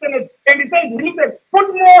States Senate and they said, listen, put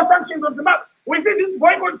more sanctions on Zimbabwe. We see this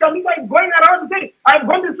boy called Kamika is going around saying, I've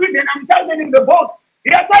gone to Sweden, I'm tightening the boat.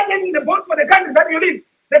 You are tightening the boat for the country that you live,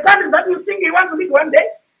 the country that you think you want to live one day.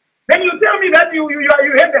 Then you tell me that you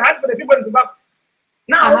have the heart for the people in Zimbabwe.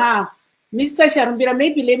 Now, Mr. Sharumbira,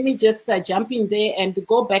 maybe let me just jump in there and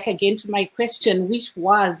go back again to my question, which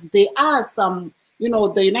was, there are some,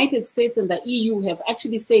 the United States and the EU have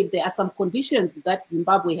actually said there are some conditions that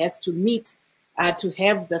Zimbabwe has to meet to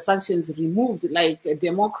have the sanctions removed, like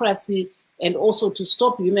democracy and also to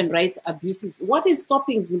stop human rights abuses. What is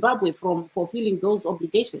stopping Zimbabwe from fulfilling those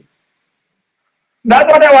obligations?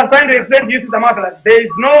 That's what I was trying to explain to you, Sister There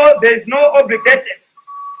is no obligation,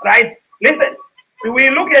 right? Listen.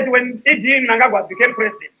 We look at when E.G. Mnangagwa became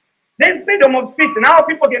president. There's freedom of speech. Now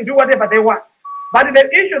people can do whatever they want. But the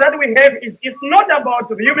issue that we have is it's not about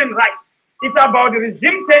the human rights. It's about the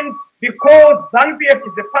regime change because ZANU-PF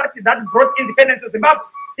is the party that brought independence to Zimbabwe.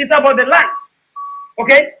 It's about the land.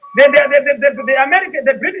 Okay? The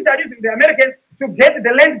British are using the Americans to get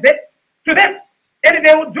the land back to them. And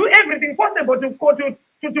they will do everything possible to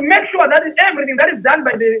make sure that everything that is done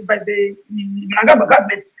by the Mnangagwa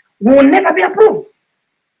government will never be approved.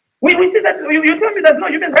 We see that you tell me there's no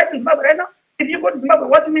human rights in Zimbabwe right now. If you go to Zimbabwe,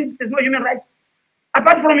 what do you mean there's no human rights?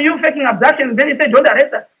 Apart from you faking abductions, then you say don't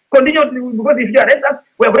arrest us. Continue because if you arrest us,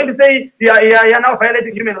 we are going to say you are now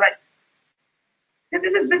violating human rights. This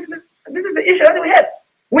is the issue that we have.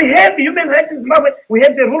 We have human rights in Zimbabwe. We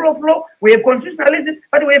have the rule of law. We have constitutionalism.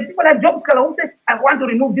 But we have people like Job Scala who say, I want to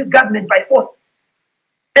remove this government by force.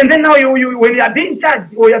 And then now when you are being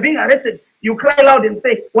charged or you are being arrested, you cry loud and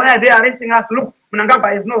say, why are they arresting us? Look,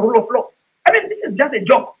 Mnangagwa has no rule of law. I mean, this is just a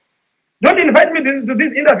joke. Don't invite me to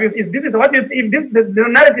these interviews if this is what you, if this is the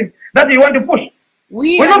narrative that you want to push.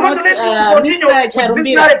 We're not,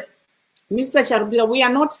 Mr. Charumbira, we are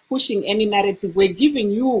not pushing any narrative. We're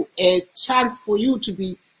giving you a chance for you to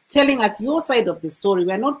be telling us your side of the story.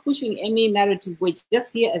 We're not pushing any narrative. We're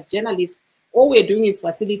just here as journalists. All we're doing is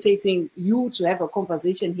facilitating you to have a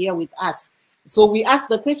conversation here with us. So we ask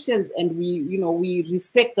the questions, and we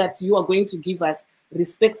respect that you are going to give us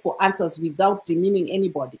respectful answers without demeaning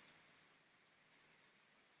anybody.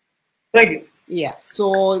 Thank you. Yeah,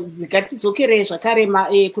 so ngatidzokere zvakare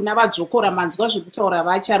kuna vadzokora manzwa zvekutaura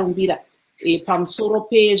vacharumbira pamusoro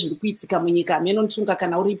pezviri kuitika munyika menotunga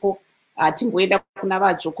kana uripo timboenda kuna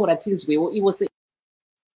vadzokora tinzwewo ivo se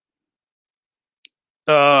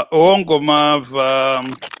ongomava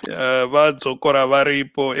vadzokora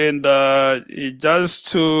varipo. And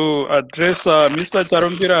just to address Mr.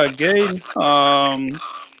 Charumbira again,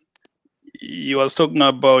 he was talking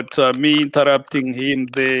about me interrupting him.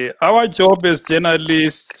 Our job as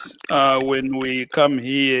journalists, when we come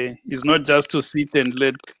here, is not just to sit and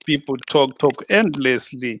let people talk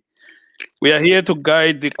endlessly. We are here to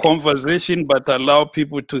guide the conversation, but allow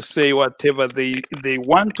people to say whatever they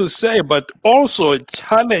want to say, but also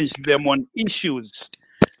challenge them on issues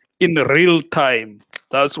in real time.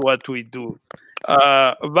 That's what we do.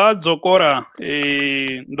 Vadzokora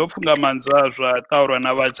ndofunga manzwa zvataurwa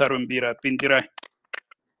navacharumbira, pindirai.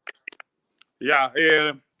 Yeah,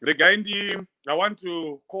 Regaindi, I want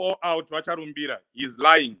to call out Vacharumbira. He's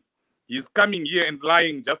lying. He's coming here and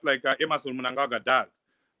lying just like Emerson Mnangagwa does.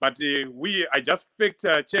 But I just fact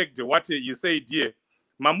checked what he said here.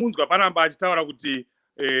 Mamunzwa panamba achitaura kuti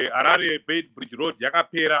Harare Beit Bridge Road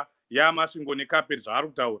yakapera yamasvingo nekapeti zvaari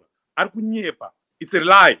kutaura. Ari kunyepa. It's a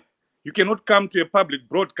lie. You cannot come to a public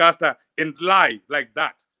broadcaster and lie like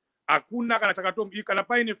that. Akuna kana chakatombi kana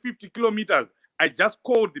paine 50 kilometers. I just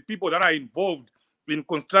called the people that are involved in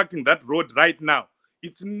constructing that road right now.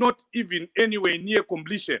 It's not even anywhere near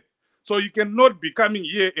completion. So you cannot be coming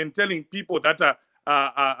here and telling people that there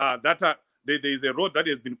is a road that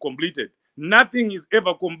has been completed. Nothing is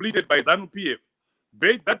ever completed by ZANU-PF.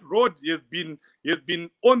 That road has been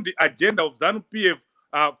on the agenda of ZANU-PF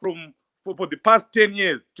for the past 10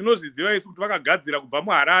 years. Tinozviziva isu kuti vakagadzira kubva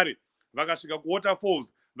muHarare vakasvika kuwaterfalls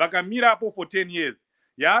vakamira apo for 10 years.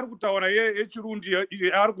 Yaari kutaura yechirundi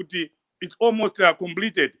yaari kuti it's almost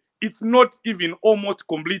completed. It's not even almost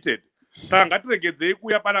completed. Saka ngatiregedzei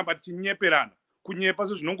kuuya panapa tichinyeperana kunyepa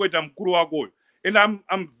sezvinongoita mukuru wakoyo. And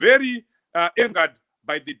I'm very angered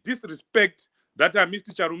by the disrespect that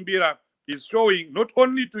Mr. Charumbira is showing, not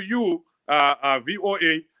only to you,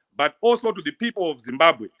 VOA, but also to the people of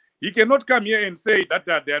Zimbabwe. He cannot come here and say that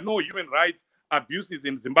there are no human rights abuses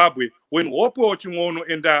in Zimbabwe when Wopo Chingono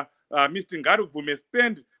and Mr. Ngaruvume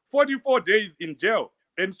spent 44 days in jail,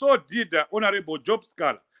 and so did Honorable Job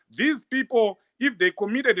Scala. These people, if they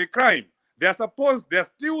committed a crime, they're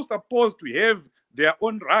still supposed to have their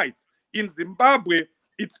own rights. In Zimbabwe,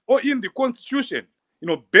 it's in the constitution.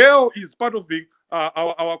 Bail is part of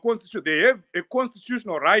our constitution. They have a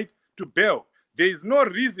constitutional right to bail. There is no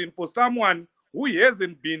reason for someone who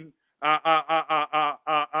hasn't been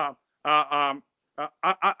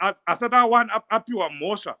asata one apiwa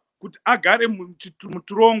mosha kuti agare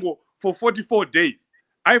muturongo for 44 days.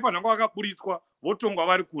 Aifanira kunge akaburitswa votongwa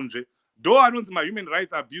vari kunze. Ndo anonzi human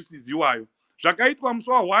rights abuses iwayo. Zvakaitwa musi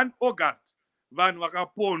wa1 August vanhu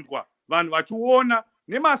vakapondwa, vanhu vachiona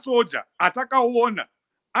nemasoja atakaona,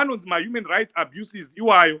 anonzi human rights abuses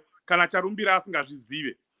iwayo kana Charumbira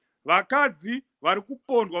asingazvizive. Vakadzi vari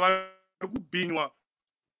kupondwa, vari kubhinywa,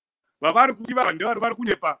 vavari kuiva ndevari vari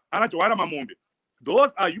kunyepa ana Johanna Mamombe.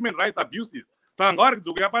 Those are human rights abuses. Saka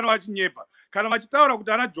ngavaridze kuuya pano vachinyepa kana vachitaura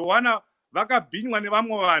kuti ana Johanna vakabhinywa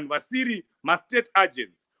nevamwe vanhu vasiri ma-state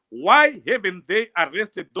agents. Why haven't they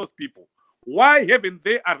arrested those people? Why haven't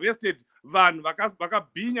they arrested vanhu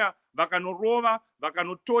vakabhinya, vakanorova,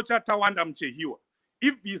 vakanotocha Tawanda Muchehiwa?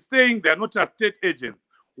 If he's saying they are not state agents,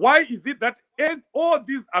 why is it that in all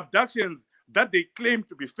these abductions that they claim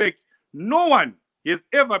to be fake, no one has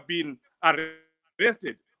ever been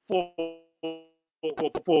arrested for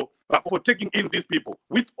taking in these people?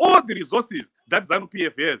 With all the resources that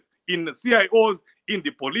ZANU-PF has in the CIOs, in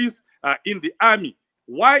the police, in the army,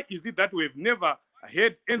 why is it that we've never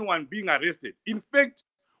had anyone being arrested? In fact,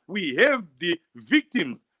 we have the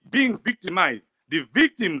victims being victimized, the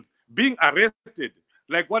victims being arrested,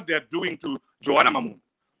 like what they're doing to Johanna Mamombe.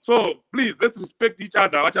 So please, let's respect each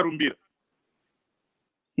other, Vacharumbira.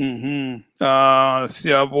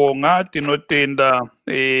 Siyabonga tinotenda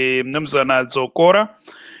mnumzana Dzokora.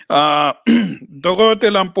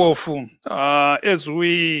 Dr. Mpofu, as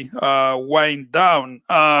we wind down,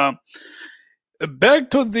 back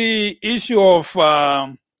to the issue of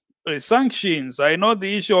sanctions. I know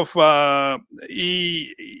the issue of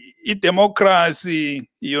democracy,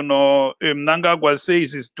 you know, Mnangagwa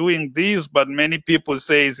says is doing this, but many people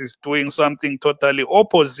say is doing something totally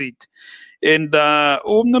opposite. And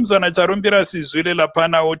umnumzana Charumbira sizwile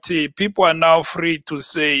lapana uthi people are now free to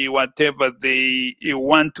say whatever they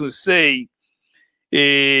want to say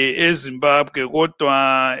eZimbabwe,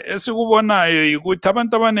 kodwa esikubonayo ukuthi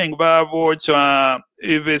abantu abaningi bayabotshwa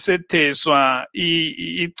besetheswa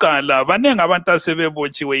icala. Baningi abantu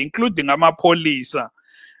asebebotshiwe including amapholisa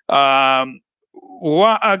who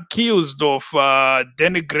are accused of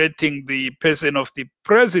denigrating the person of the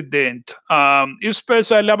president,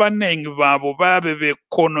 especially abaningi babo babe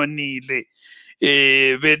bekhononile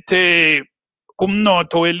bethe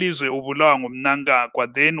umnotho welizwe ubulawa ngumnangagwa,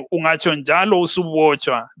 then ungatsho njalo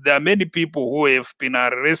usubotshwa. There are many people who have been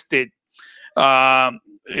arrested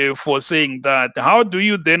for saying that. How do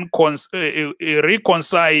you then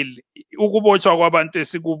reconcile ukubotshwa kwabantu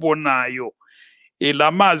esikubonayo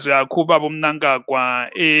la mazwe akhuba bomnangagwa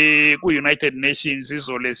ku-United Nations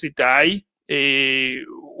izole sithi hayi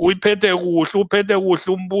uphethe kuhle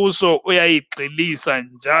umbuso uyayigxilisa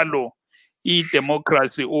njalo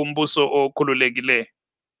i-democracy umbuso okhululekileyo?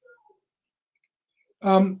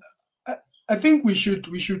 I think we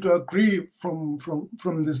should agree from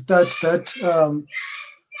the start that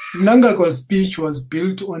Mnangagwa's speech was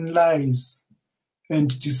built on lies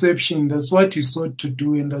and deception. That's what he sought to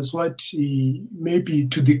do, and that's what he, maybe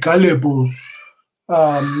to the gullible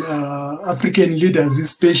African leaders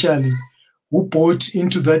especially, who bought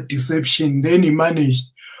into that deception, then he managed.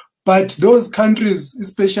 But those countries,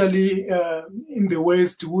 especially in the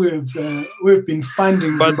West, who have been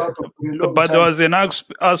funding Zimbabwe for a long but time. There was an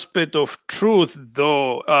aspect of truth,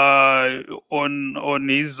 though, on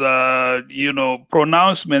his you know,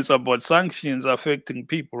 pronouncements about sanctions affecting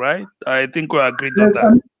people, right? I think we agreed on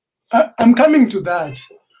that. I'm coming to that.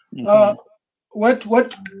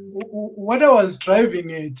 What I was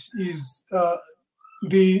driving at is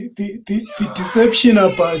the deception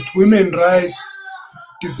about women's rights,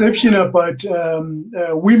 deception about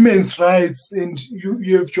women's rights, and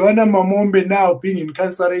you have Joanna Mamombe now being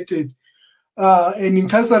incarcerated, an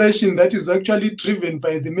incarceration that is actually driven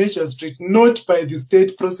by the magistrate, not by the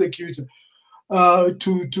state prosecutor,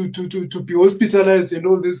 to be hospitalized and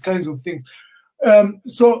all these kinds of things.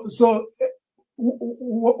 So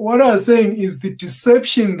what I was saying is the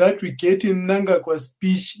deception that we get in Mnangagwa's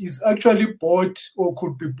speech is actually bought or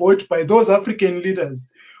could be bought by those African leaders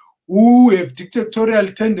who have dictatorial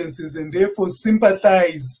tendencies and therefore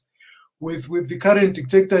sympathize with the current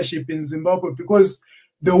dictatorship in Zimbabwe, because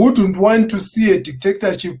they wouldn't want to see a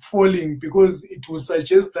dictatorship falling because it will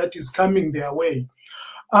suggest that it's coming their way.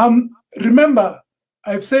 Remember,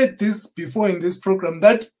 I've said this before in this program,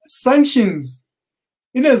 that sanctions,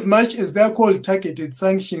 in as much as they are called targeted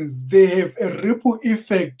sanctions, they have a ripple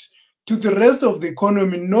effect to the rest of the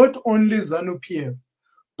economy, not only ZANU-PF,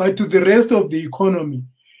 but to the rest of the economy.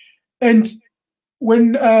 And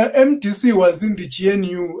when MDC was in the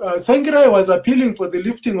GNU, Tsvangirai was appealing for the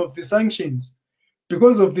lifting of the sanctions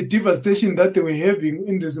because of the devastation that they were having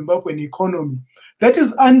in the Zimbabwean economy. That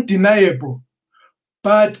is undeniable.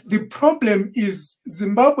 But the problem is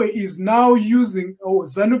Zimbabwe is now using, or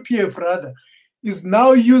ZANU-PF rather, is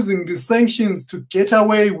now using the sanctions to get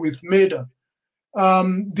away with murder.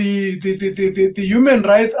 The human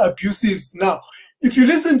rights abuses now. If you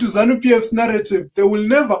listen to ZANU-PF's narrative, they will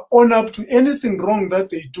never own up to anything wrong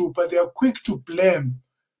that they do, but they are quick to blame.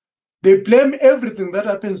 They blame everything that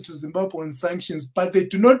happens to Zimbabwe on sanctions, but they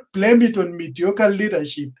do not blame it on mediocre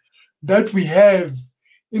leadership that we have.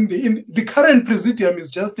 In the current presidium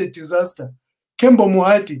is just a disaster. Kembo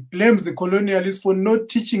Mohati blames the colonialists for not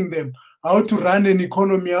teaching them how to run an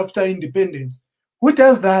economy after independence. Who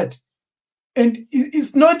does that? And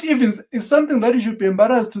it's not even, it's something that you should be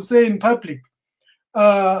embarrassed to say in public.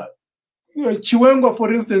 Chiwenga,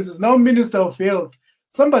 for instance, is now Minister of Health.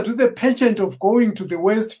 Somebody with a penchant of going to the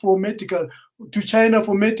West for medical, to China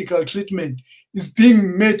for medical treatment, is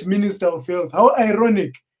being made Minister of Health. How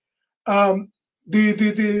ironic. The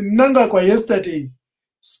Mnangagwa yesterday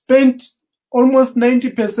spent almost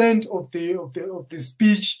 90% of the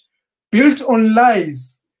speech built on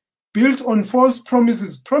lies, built on false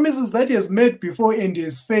promises that he has made before and he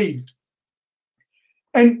has failed.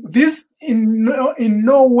 And this in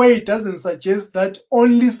no way doesn't suggest that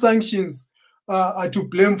only sanctions to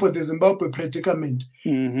blame for the Zimbabwe predicament.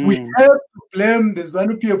 Mm-hmm. We have to blame the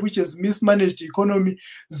ZANU-PF, which has mismanaged the economy,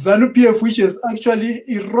 ZANU-PF, which has actually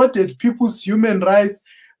eroded people's human rights,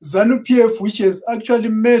 ZANU-PF, which has actually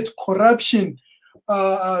made corruption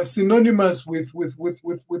synonymous with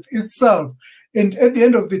itself. And at the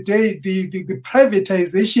end of the day, the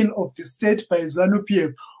privatization of the state by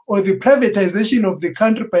ZANU-PF, or the privatization of the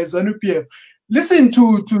country by ZANU-PF. Listen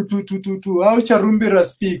to how Charumbira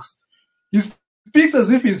speaks. He speaks as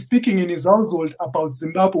if he's speaking in his household about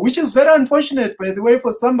Zimbabwe, which is very unfortunate, by the way,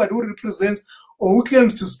 for somebody who represents or who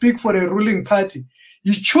claims to speak for a ruling party.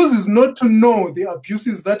 He chooses not to know the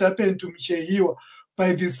abuses that happened to Mchehiwa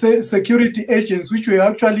by the security agents, which were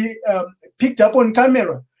actually picked up on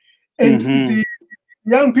camera. And the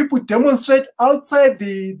young people demonstrate outside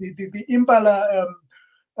the Impala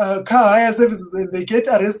car hire services, and they get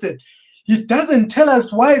arrested. He doesn't tell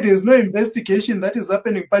us why there's no investigation that is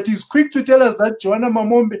happening, but he's quick to tell us that Joanna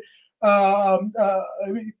Mamombe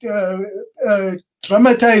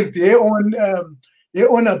dramatized her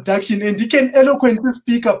own abduction, and he can eloquently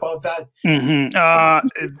speak about that.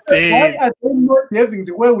 Why are they not having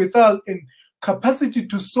the wherewithal and capacity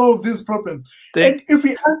to solve this problem? And if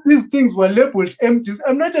we ask these things were labeled MTC,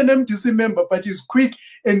 I'm not an MTC member, but he's quick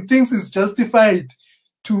and thinks it's justified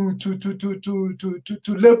to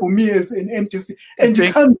label me as an MTC, and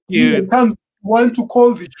you comes want to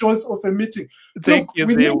call the shots of a meeting. We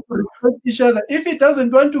need to respect each other. If he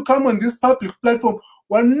doesn't want to come on this public platform,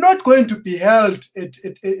 we're not going to be held at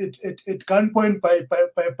gunpoint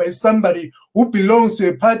by somebody who belongs to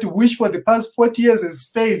a party which for the past 40 years has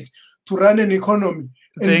failed to run an economy.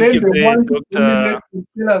 And then they want to dominate and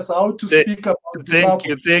tell us how to speak about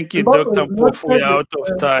Zimbabwe. Thank you, Dr. Mpofu. We're out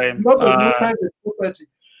of time. Private property.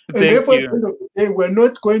 And therefore, at the end of the day, we're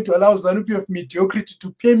not going to allow ZANU-PF mediocrity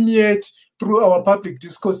to permeate through our public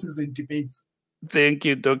discourses and debates. Thank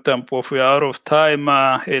you, Dr. Mpofu. We're out of time.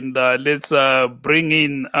 And let's bring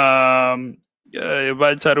in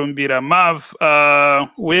Charumbira. Mav,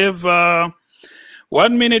 we have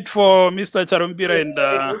 1 minute for Mr. Charumbira and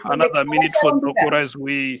another minute for Dokura as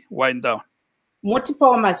we wind down.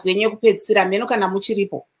 Motipawo mazwenye kupedzisira meno kana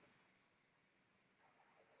muchiripo.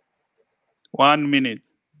 1 minute.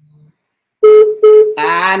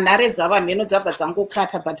 Nhare dzava meno dzabva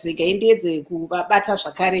dzangokata, but regai ndiedze kuvabata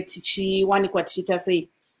zvakare tichiwanikwa tichiita sei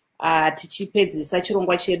tichipedzisa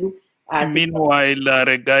chirongwa chedu. Meanwhile,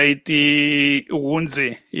 Regaiti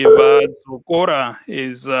Unze Vadzokora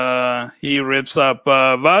is he wraps up.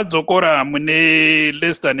 Vadzokora, mune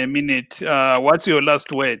less than a minute. What's your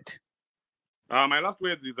last word? My last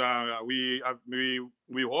word is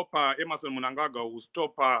we hope Emmerson Mnangagwa will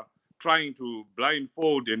stop trying to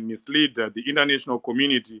blindfold and mislead the international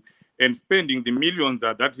community and spending the millions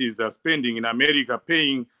that he's spending in America,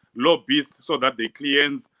 paying lobbyists so that they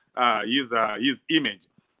cleanse his image.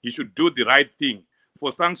 He should do the right thing.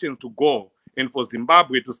 For sanctions to go and for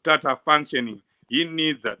Zimbabwe to start functioning, he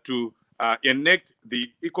needs to enact the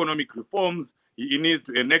economic reforms, he needs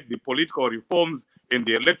to enact the political reforms and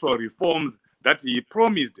the electoral reforms that he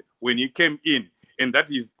promised when he came in, and that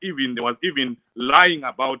is was even lying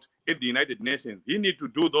about at the United Nations. He needs to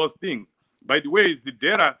do those things. By the way,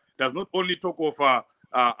 Zidera does not only talk of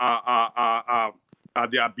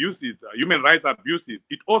the abuses, human rights abuses,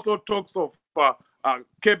 it also talks of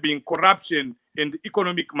curbing corruption and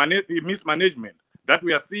economic mismanagement that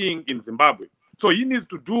we are seeing in Zimbabwe. So he needs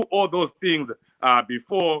to do all those things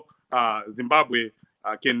before Zimbabwe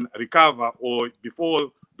can recover, or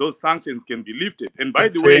before those sanctions can be lifted. And by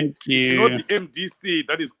the way, it's not the MDC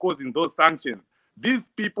that is causing those sanctions. These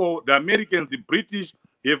people, the Americans, the British,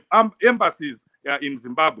 have embassies in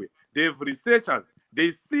Zimbabwe. They have researchers.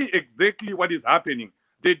 They see exactly what is happening.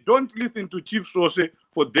 They don't listen to Chief Shoshe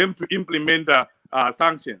for them to implement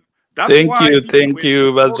sanctions. That's thank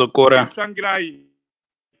you, Vadzokora.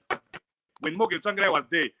 When Morgan Tsvangirai was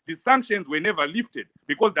there, the sanctions were never lifted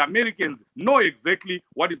because the Americans know exactly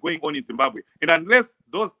what is going on in Zimbabwe. And unless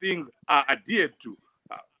those things are adhered to,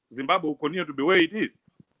 Zimbabwe will continue to be where it is.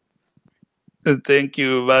 Thank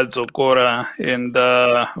you, Vadzokora. And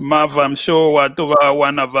Mav, I'm sure whatever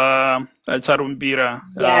one of Charumbira,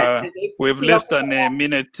 we have less than a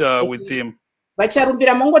minute with him.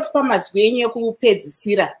 Vacharumbira mongotipa mazwi enyu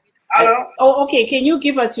ekupedzisira. Oh, okay, can you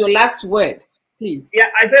give us your last word, please? Yeah,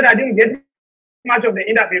 I said I didn't get much of the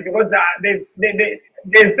interview because there's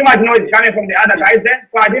too much noise coming from the other guys there,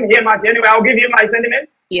 so I didn't hear much. Anyway, I'll give you my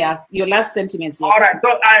sentiments. Yeah, your last sentiments. Yes. All right,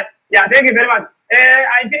 so yeah, thank you very much.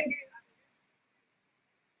 I think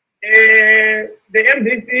the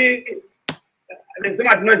MDC, there's too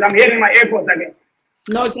much noise. I'm hearing my echoes again.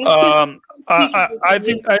 No, I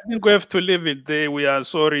think we have to leave it there. We are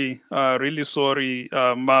sorry, really sorry,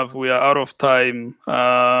 Mav. We are out of time,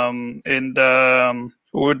 and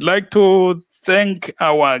we would like to thank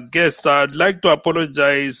our guests. I'd like to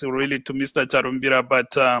apologize really to Mr. Charumbira,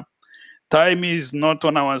 but time is not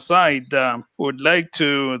on our side. We would like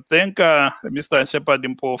to thank Mr. Shepard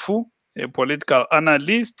Mpofu, a political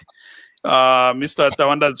analyst. Mr.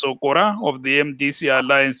 Tawanda Zokora of the MDC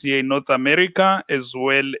Alliance here in North America, as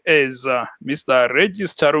well as Mr.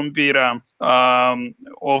 Regis Charumbira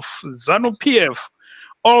of ZANU-PF,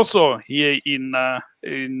 also here in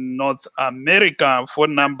North America.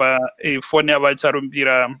 Phone number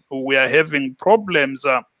Charumbira. We are having problems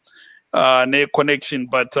connection,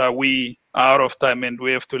 but we are out of time and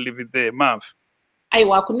we have to leave it there. Mav.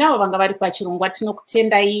 Aiwa, kunavo vanga vari pachirongwa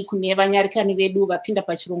tinokutendai, kune vanyarikani vedu vapinda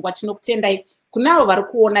pachirongwa tinokutendai, kunavo vari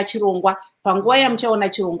kuona chirongwa panguva yamuchaona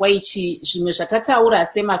chirongwa ichi zvimwe zvatataura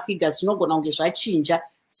semafigures zvinogona kunge zvachinja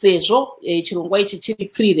sezvo chirongwa ichi chiri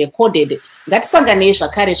pre-recorded. Ngatisanganei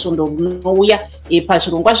zvakare svondo rinouya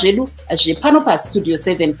pazvirongwa zvedu zvepano pastudio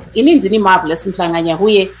 7. Ini ndini Marvelous Mhlanganya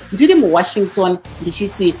huye ndiri muWashington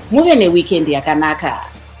ndichiti muve neweekend yakanaka.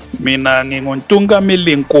 Mina nginguntunga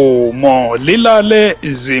milinkumo lilale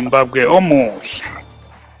Zimbabwe omuhle.